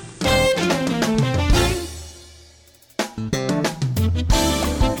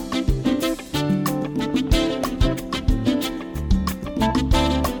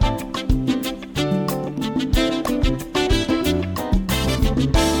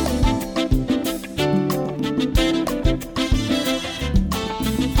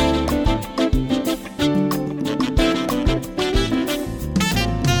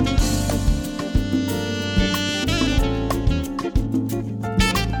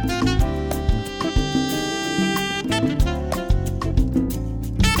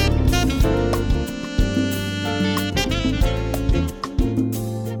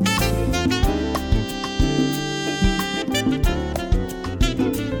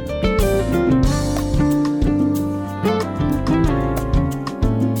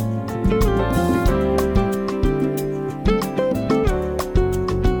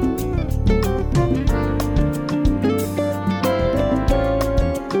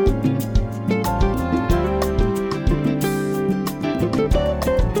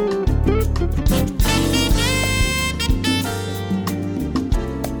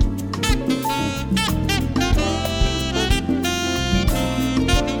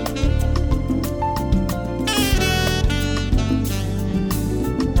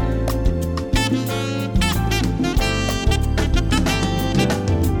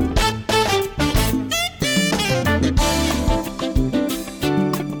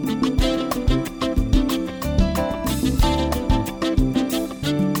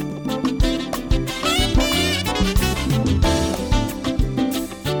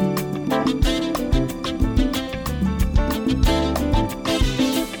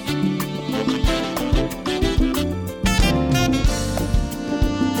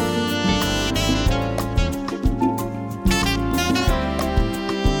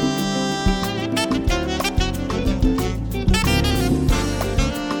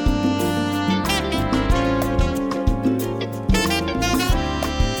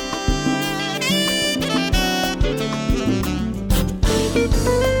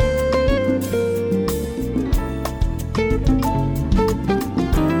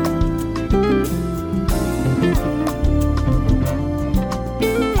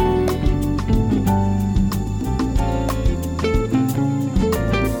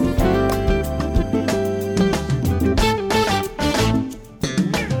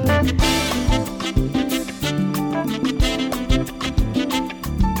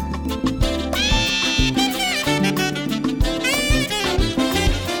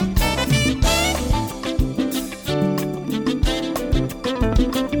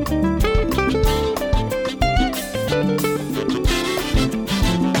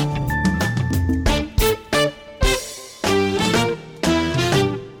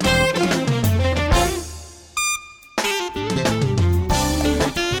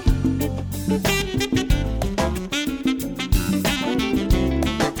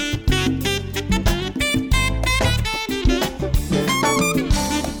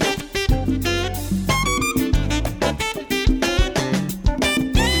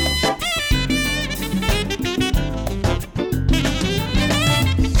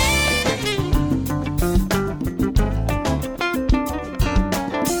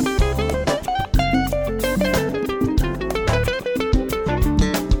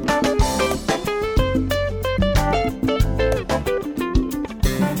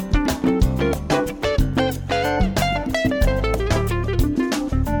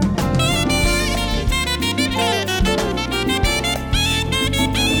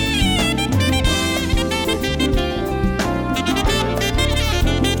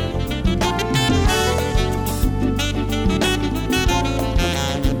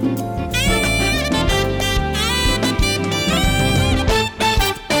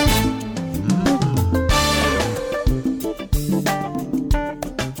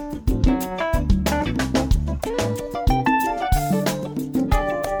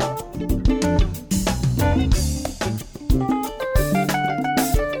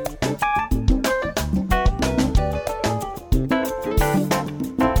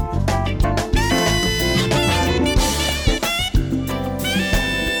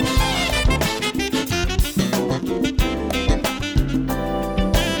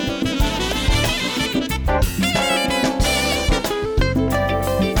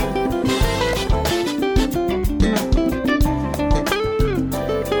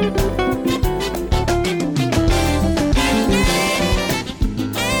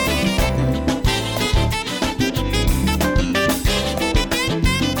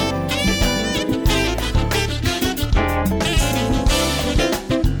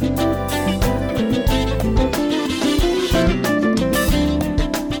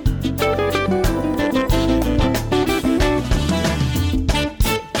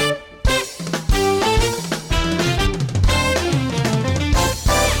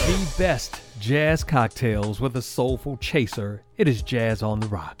 jazz cocktails with a soulful chaser. It is Jazz on the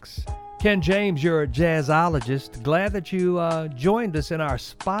Rocks. Ken James, you're a jazzologist. Glad that you joined us in our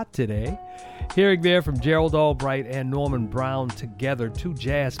spot today. Hearing there from Gerald Albright and Norman Brown together, two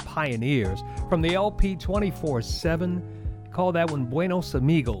jazz pioneers from the LP 24/7. Call that one Buenos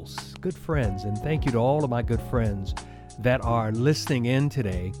Amigos, good friends. And thank you to all of my good friends that are listening in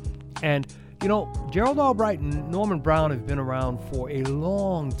today. And you know, Gerald Albright and Norman Brown have been around for a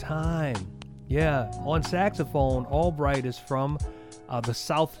long time. Yeah, on saxophone, Albright is from the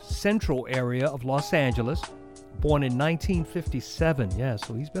South Central area of Los Angeles, born in 1957. Yeah,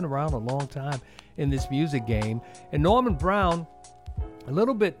 so he's been around a long time in this music game. And Norman Brown, a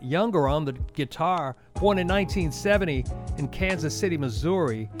little bit younger on the guitar, born in 1970 in Kansas City,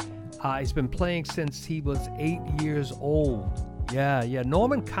 Missouri. He's been playing since he was 8 years old. Yeah.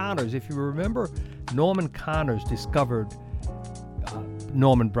 Norman Connors, if you remember, Norman Connors discovered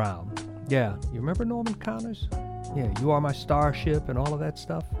Norman Brown. Yeah, you remember Norman Connors? Yeah, You Are My Starship and all of that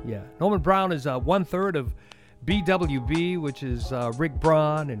stuff. Yeah, Norman Brown is 1/3 of BWB, which is Rick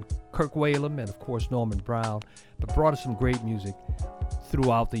Braun and Kirk Whalum, and of course Norman Brown, but brought us some great music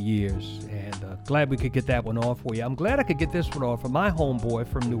throughout the years, and glad we could get that one off for you. I'm glad I could get this one off for my homeboy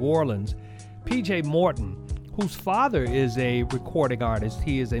from New Orleans, PJ Morton, whose father is a recording artist.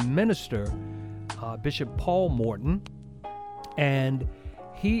 He is a minister, Bishop Paul Morton, and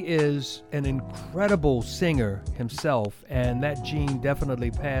he is an incredible singer himself, and that gene definitely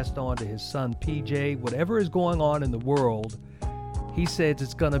passed on to his son PJ. Whatever is going on in the world, he says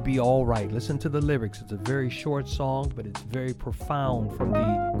it's gonna be all right. Listen to the lyrics. It's a very short song, but it's very profound, from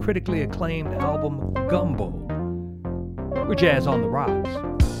the critically acclaimed album Gumbo. We're Jazz on the Rocks.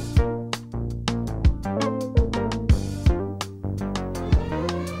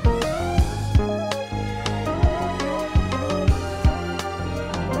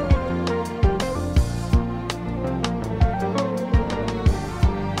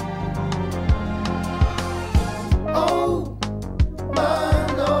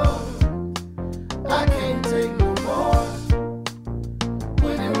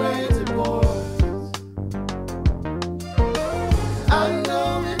 I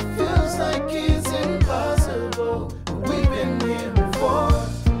know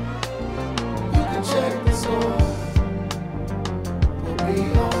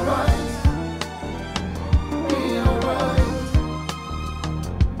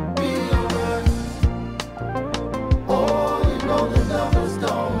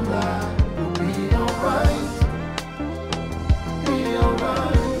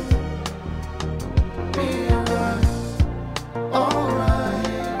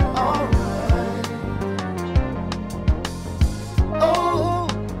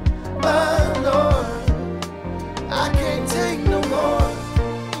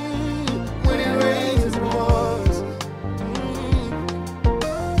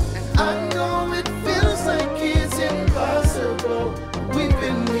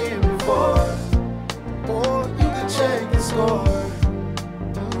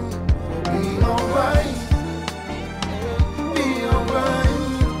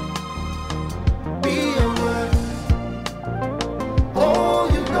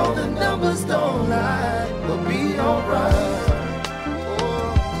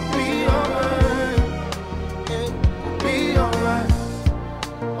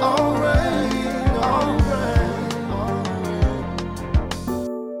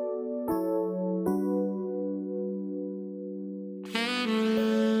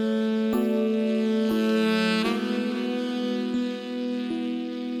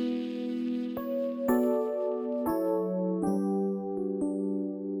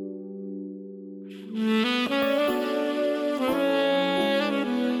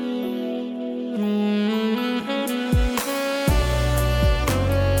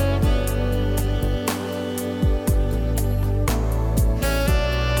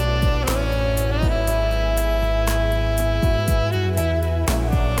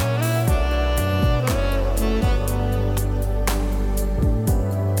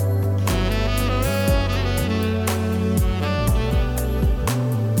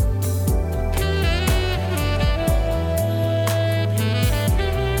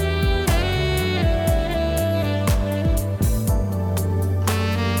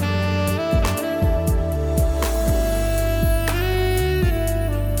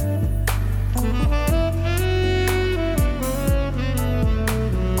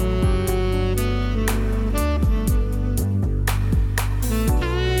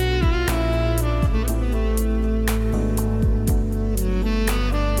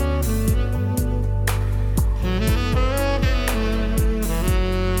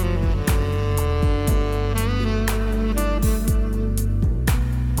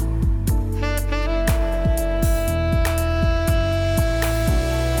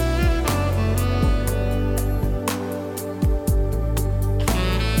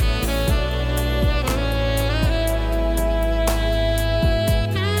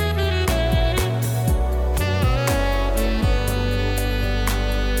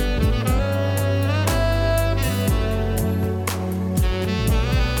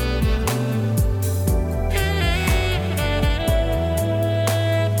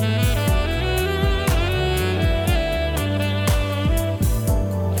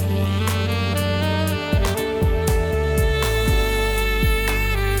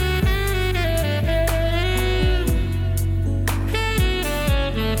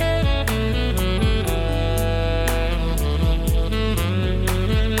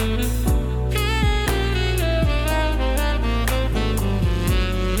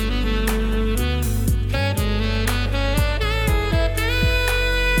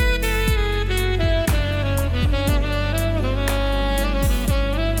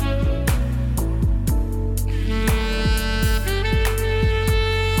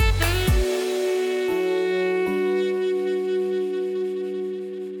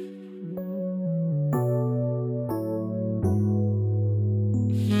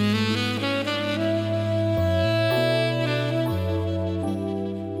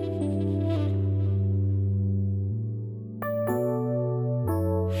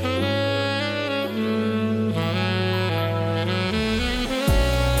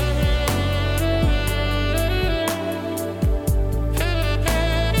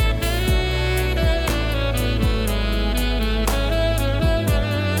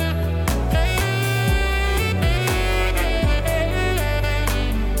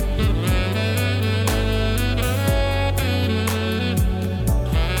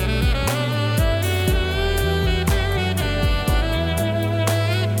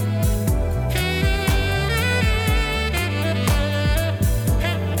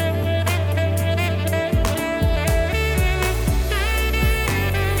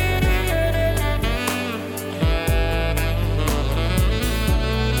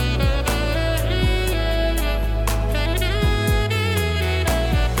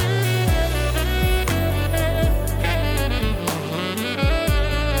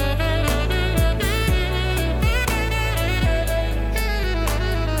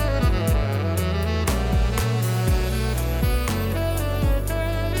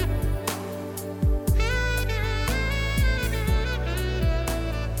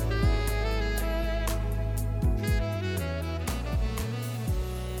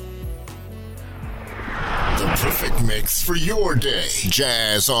perfect mix for your day.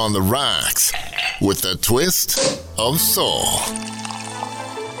 Jazz on the rocks with a twist of soul.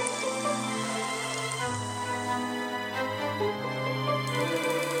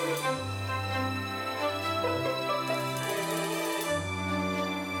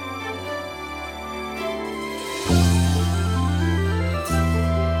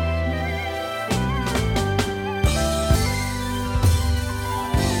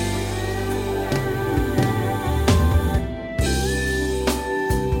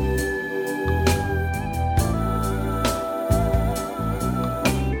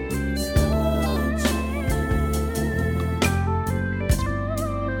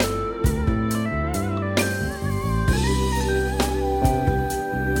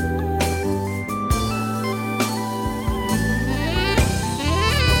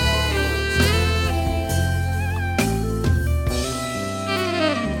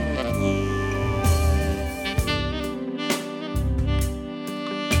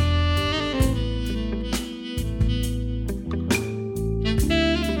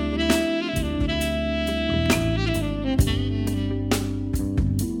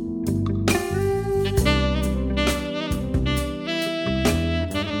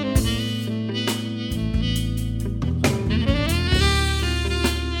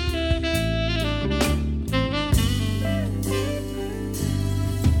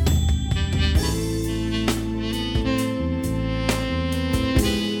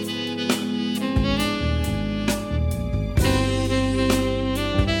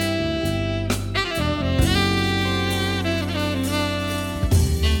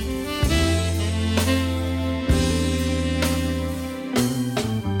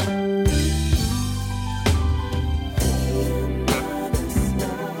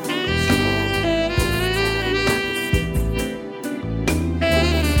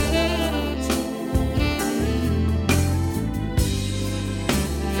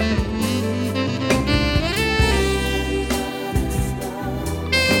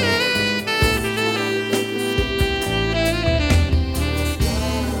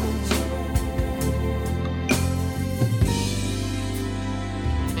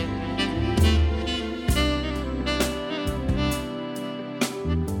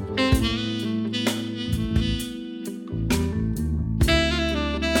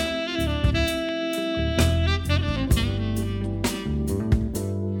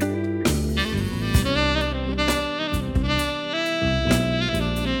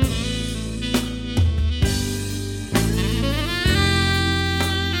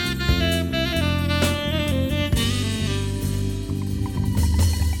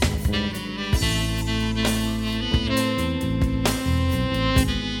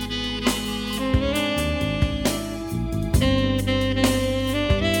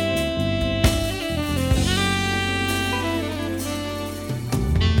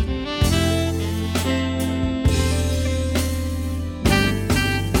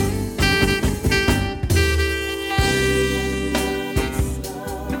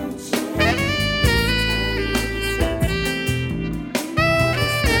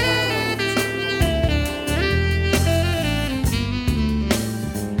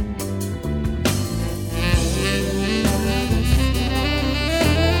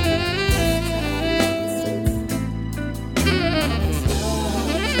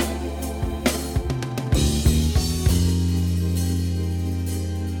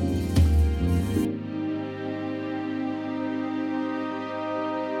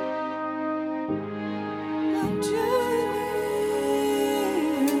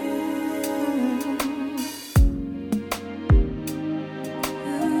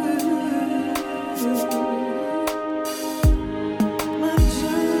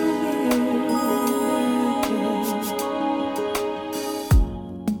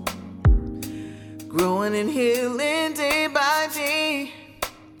 Growing and healing day by day.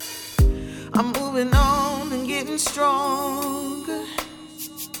 I'm moving on and getting stronger.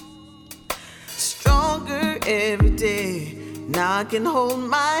 Stronger every day. Now I can hold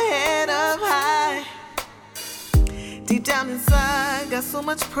my head up high. Deep down inside, got so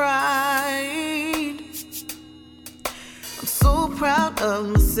much pride. I'm so proud of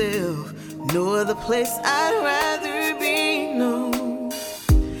myself. No other place I'd rather be, no,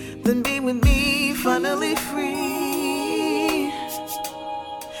 than be with me, finally free.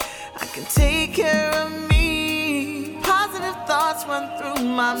 I can take care of me. Positive thoughts run through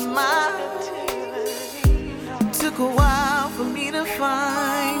my mind. Took a while for me to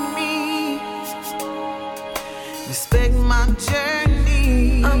find me. Respect my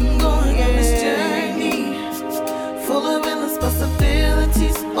journey. I'm going on this journey, full of endless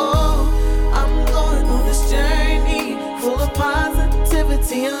possibilities. Oh, I'm going on this journey.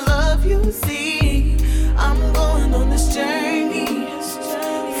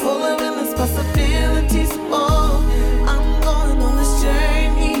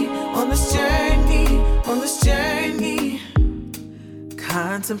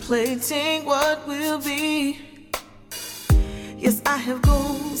 contemplating what will be. Yes, I have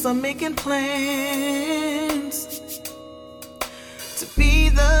goals, I'm making plans to be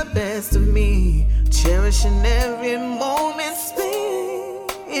the best of me, cherishing every moment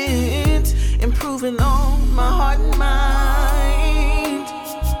spent, improving on my heart and mind.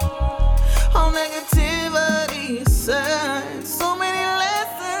 All negativity aside, so many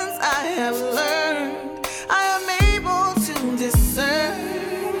lessons I have learned. I am able to discern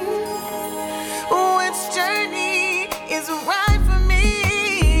which journey is right for me.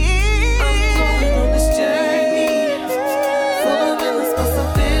 I'm going on this journey full of endless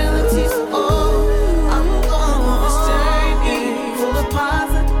possibilities. Oh, I'm going on this journey full of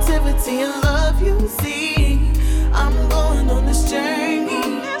positivity and love. You see, I'm going on this journey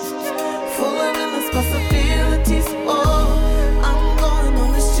full of endless possibilities. Oh, I'm going on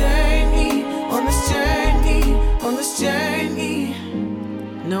this journey, on this journey, on this journey.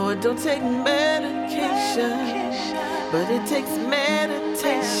 No, it don't take medication, but it takes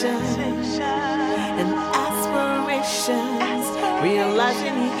meditation and aspirations,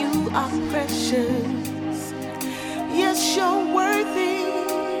 realizing you are precious. Yes, you're worth it.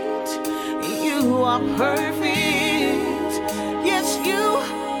 You are perfect. Yes, you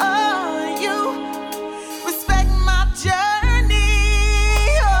are you. Respect my journey.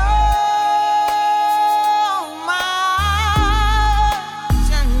 Oh, my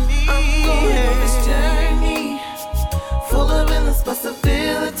journey. I'm going on this journey full of endless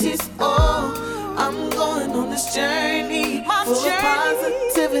possibilities. Oh, I'm going on this journey full of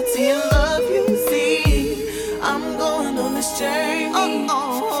positivity and love. You see, I'm going on this journey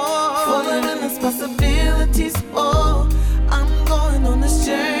full of endless possibilities. Oh, I'm going on this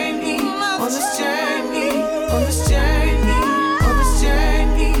journey, on this journey, on this journey, on this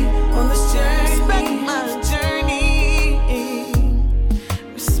journey, on this journey. Respect my journey,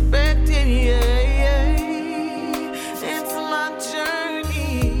 respect it, yeah. It's my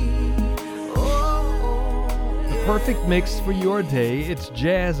journey. Oh. Perfect mix for your day. It's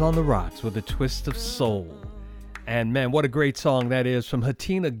Jazz on the Rocks with a twist of soul. And man, what a great song that is from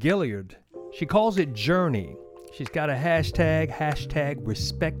Hatina Gilliard. She calls it Journey. She's got a hashtag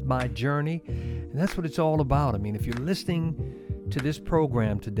respect my journey. And that's what it's all about. I mean, if you're listening to this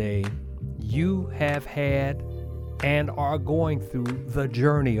program today, you have had and are going through the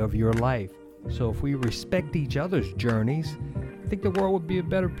journey of your life. So if we respect each other's journeys, I think the world would be a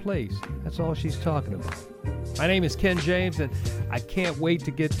better place. That's all she's talking about. My name is Ken James, and I can't wait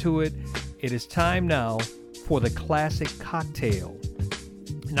to get to it. It is time now for the classic cocktail.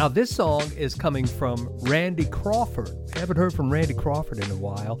 Now, this song is coming from Randy Crawford. I haven't heard from Randy Crawford in a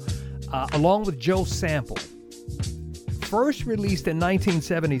while, along with Joe Sample. First released in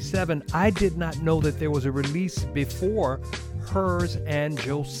 1977, I did not know that there was a release before hers and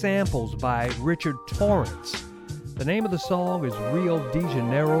Joe Sample's by Richard Torrance. The name of the song is Rio de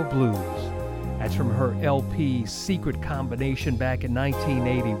Janeiro Blues. That's from her LP Secret Combination back in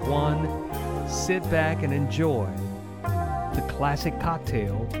 1981. Sit back and enjoy the classic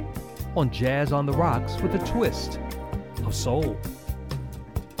cocktail on Jazz on the Rocks with a twist of soul.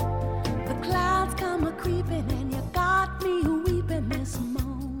 The clouds come a-creeping and you got me weeping this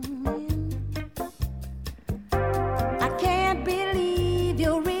morning. I can't believe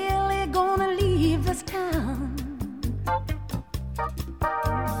you're really gonna leave this town.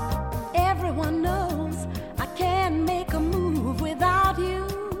 Everyone knows I can't make a move without you.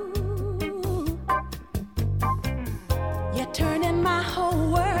 You're turning my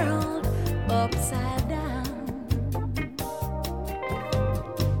whole world upside down.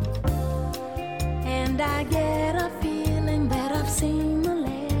 And I get a feeling that I've seen the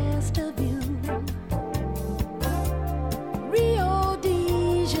last of you. Rio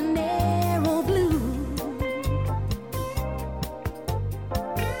de Janeiro blue.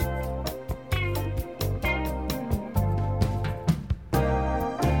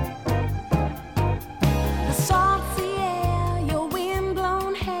 The salt sea air, your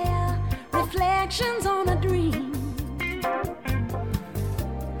wind-blown hair, reflections on a dream.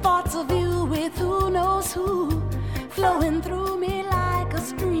 Thoughts of you with who knows who, flowing through me like a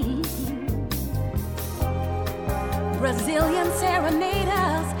stream. Brazilian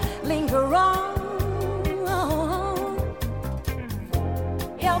serenaders linger on.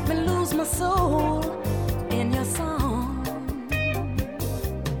 Help me lose my soul in your song.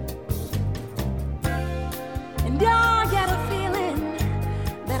 And I get a feeling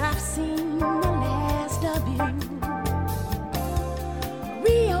that I've seen the last of you.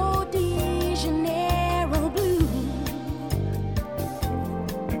 Rio de Janeiro blue.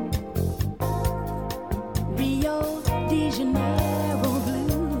 Rio de Janeiro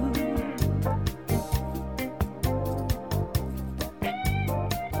blue.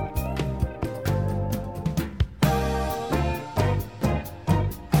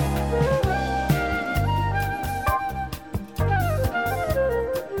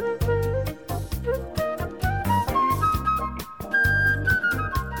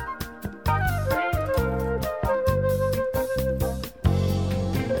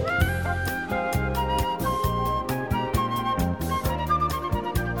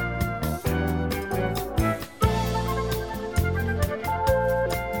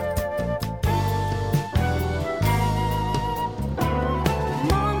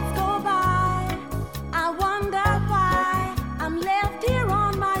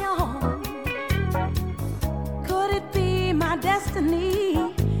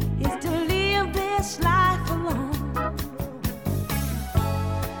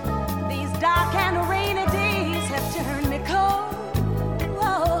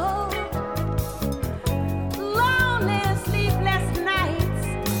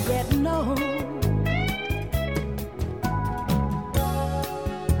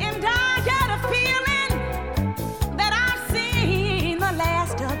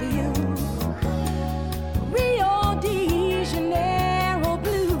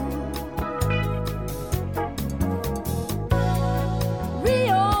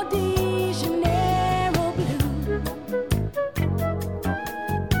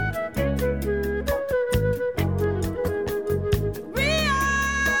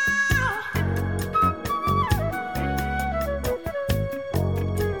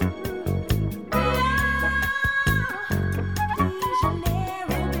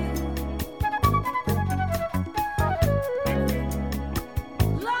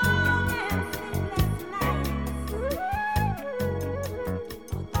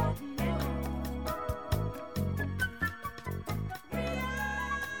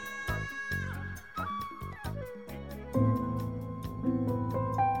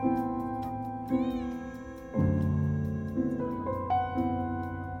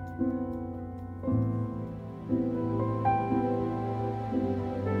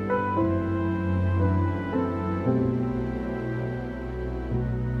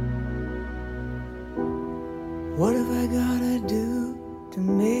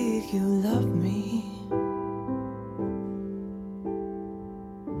 make you love me?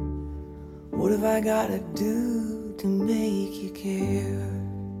 What have I gotta do to make you care?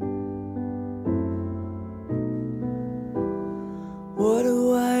 What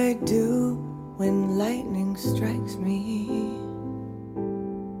do I do when lightning strikes me?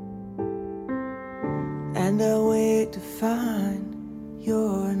 And I wait to find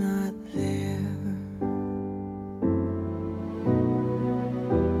you're not there.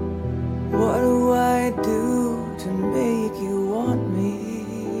 What do I do to make you want me?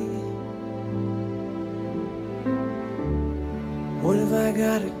 What have I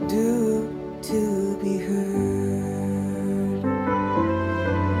gotta do to be heard?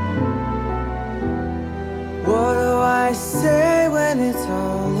 What do I say when it's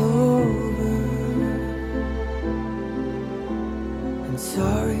all over? And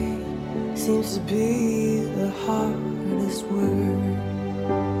sorry seems to be the hardest word.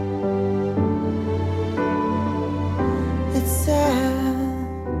 It's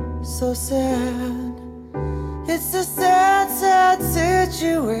sad, so sad. It's a sad, sad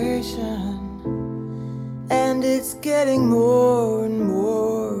situation, and it's getting more and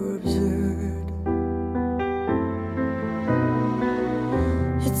more absurd.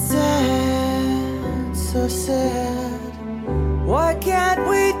 It's sad, so sad. Why can't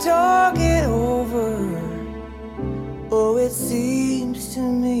we talk it over? Oh, it seems to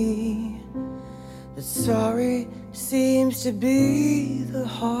me that sorry seems to be the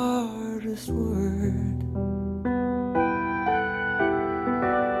hardest word.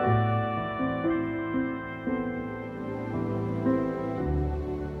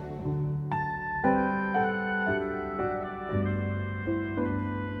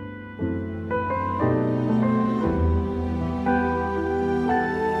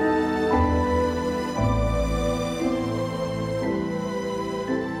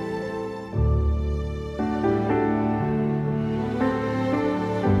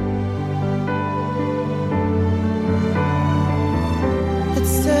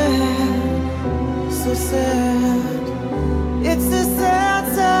 So sad. It's a sad,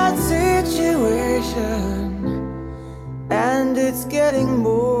 sad situation, and it's getting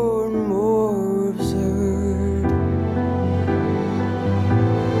more and more absurd.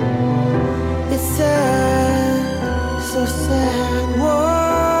 It's sad, so sad.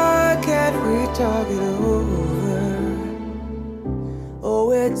 Why can't we talk it over?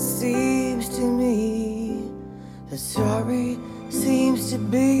 Oh, it seems to me that sorry seems to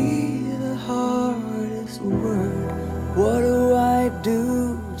be the hardest word. What do I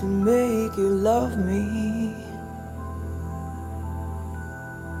do to make you love me?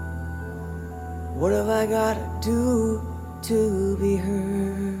 What have I gotta do to be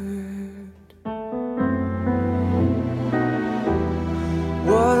heard?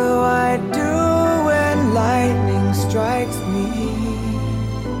 What do I do when lightning strikes me?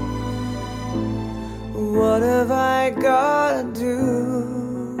 What have I gotta do?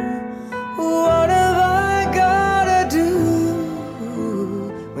 What have I gotta do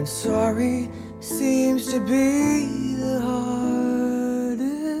when sorry seems to be the hardest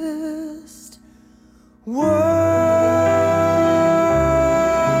word?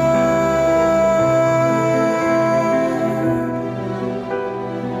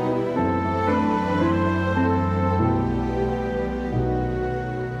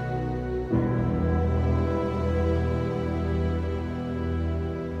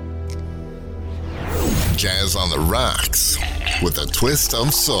 Jazz on the rocks with a twist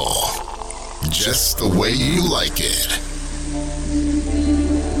of soul. Just the way you like it.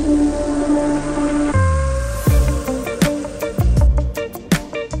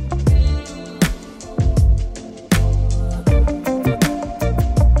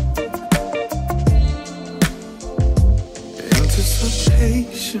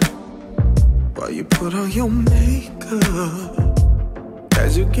 Anticipation while you put on your makeup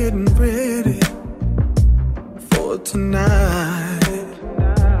as you're getting ready for tonight.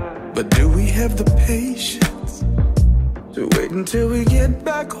 But do we have the patience to wait until we get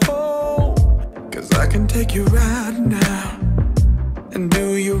back home? 'Cause I can take you right now and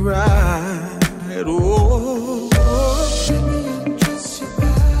do you right. Oh, let me undress your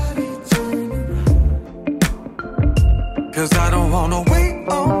body, turn around. 'Cause I don't wanna wait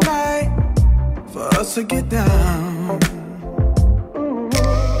all night for us to get down.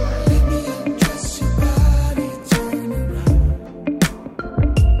 Let me undress your body, turn around.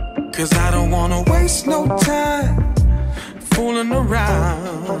 'Cause I don't wanna waste no time fooling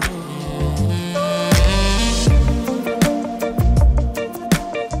around.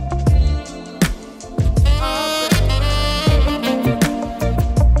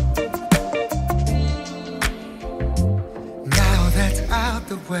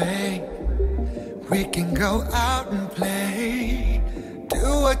 the way. We can go out and play.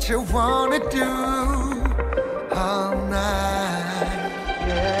 Do what you wanna do all night.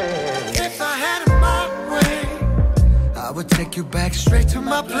 Yeah. If I had it my way, I would take you back straight to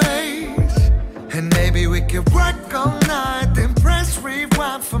my place. And maybe we could work all night, then press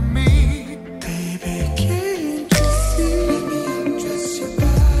rewind for me. Baby, can't you see? Undress your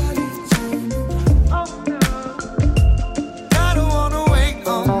body too. Oh no. I don't wanna wait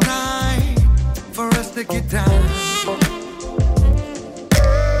all night for us to get down.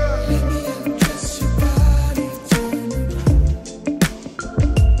 Let me undress your body too.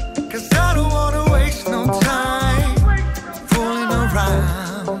 'Cause I don't wanna waste no time fooling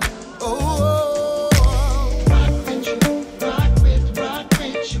around. Oh, rock with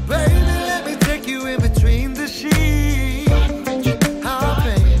you, baby, let me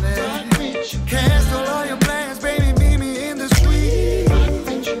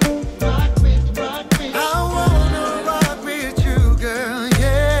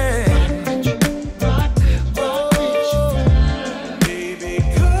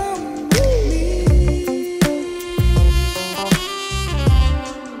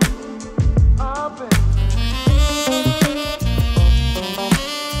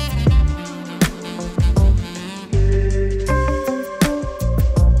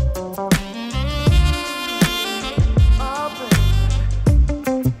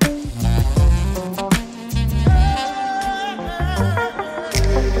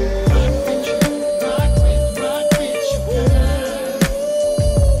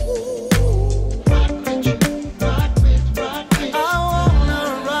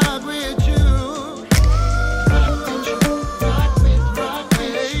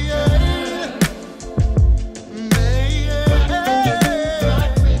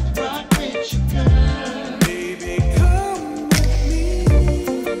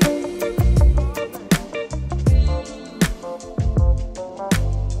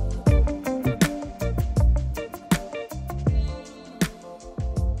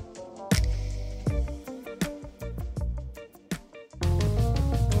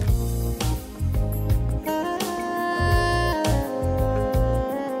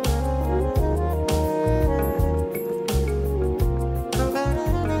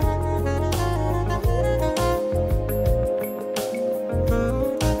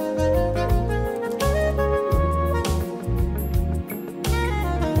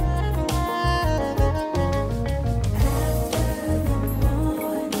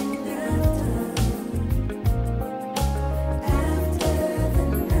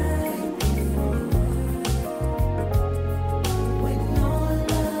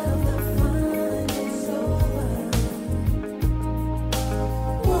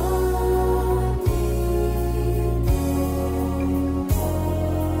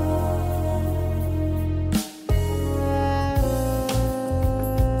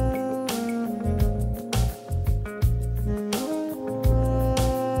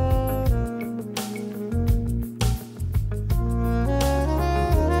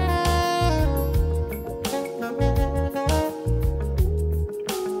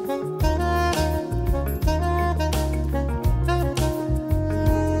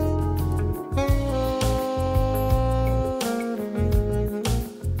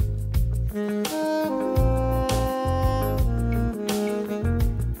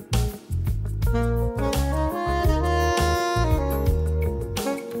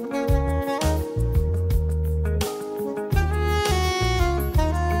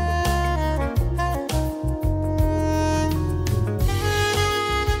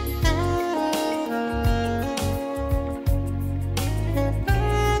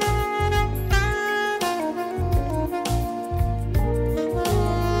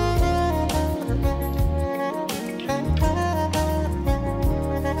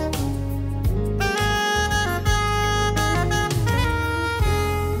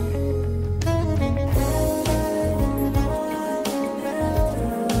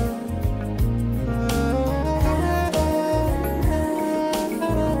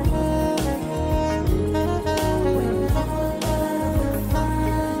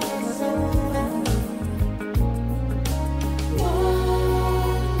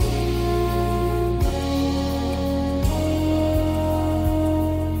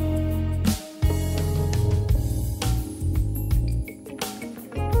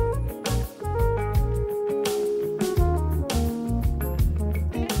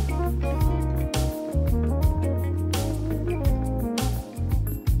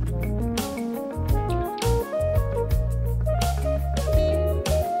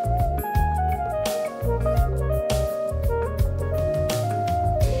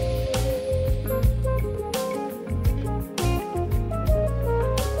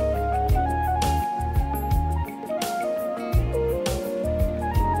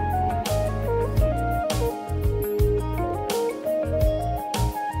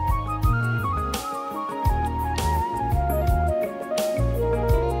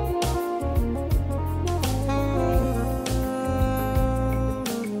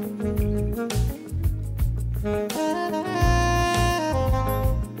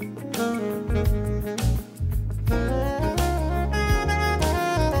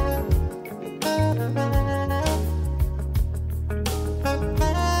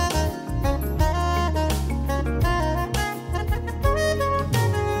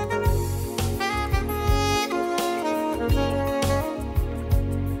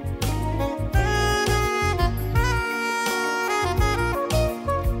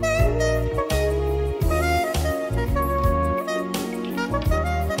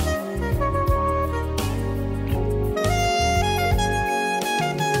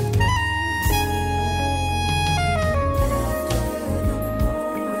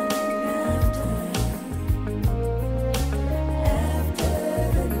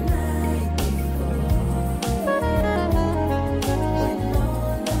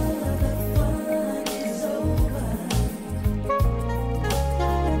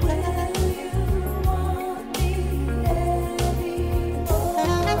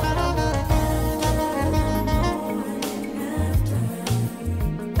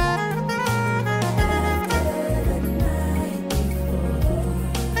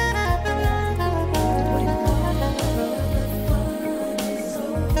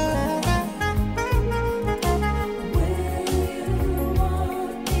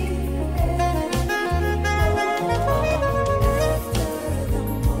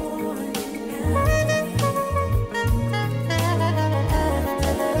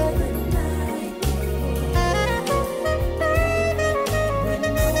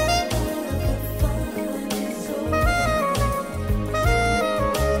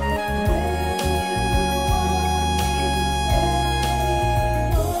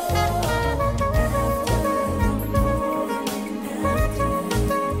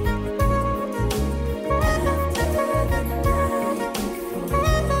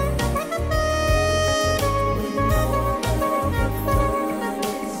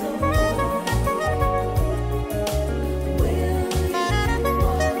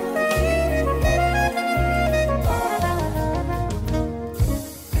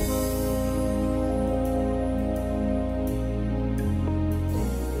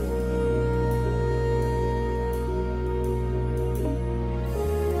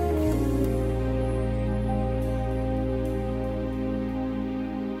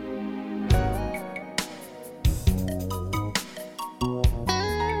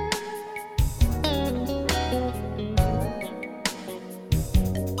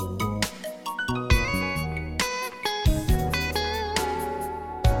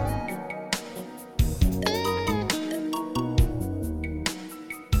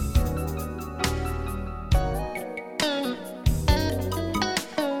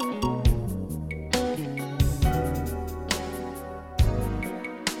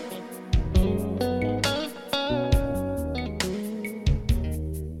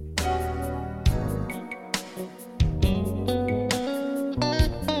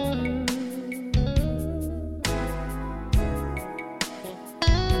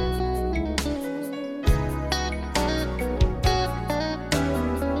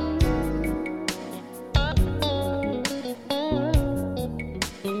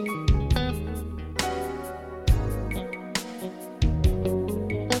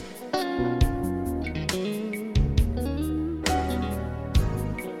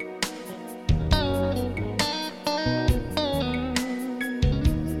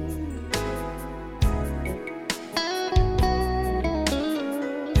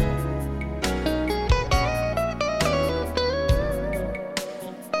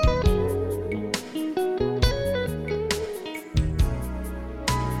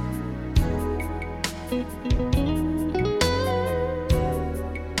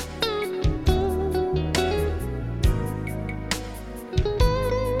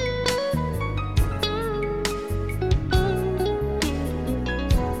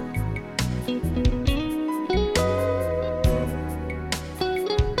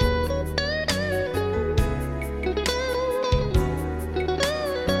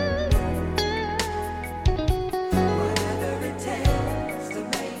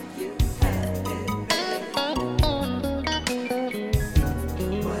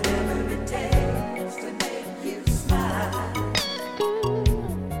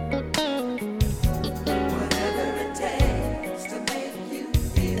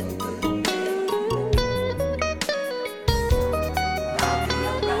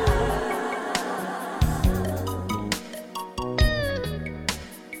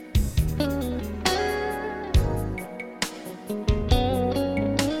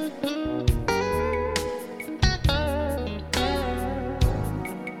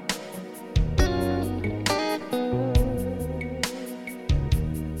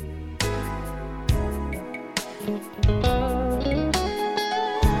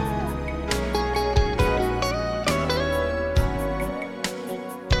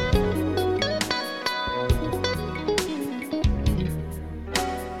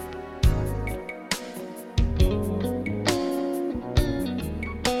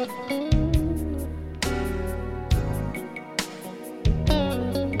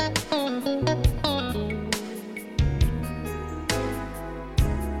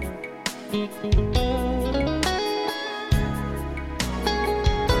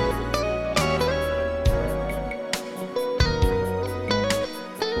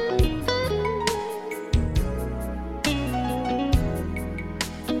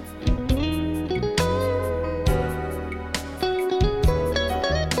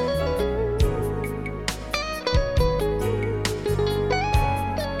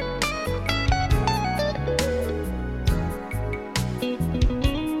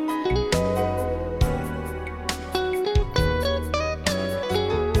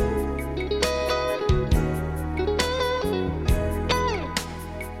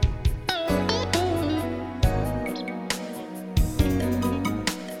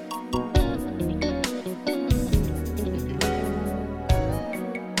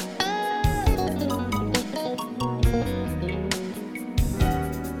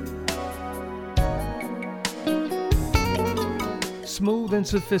Smooth and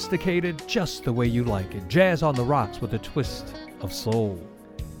sophisticated, just the way you like it. Jazz on the rocks with a twist of soul.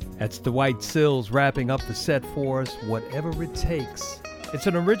 That's the White Sills wrapping up the set for us, Whatever It Takes. It's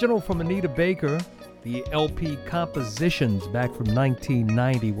an original from Anita Baker, the LP Compositions back from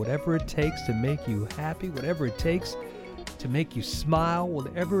 1990. Whatever it takes to make you happy, whatever it takes to make you smile,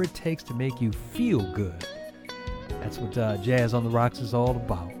 whatever it takes to make you feel good. That's what Jazz on the Rocks is all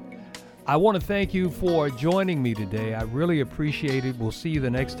about. I want to thank you for joining me today. I really appreciate it. We'll see you the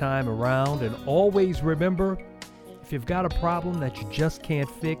next time around. And always remember, if you've got a problem that you just can't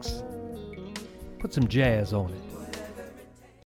fix, put some jazz on it.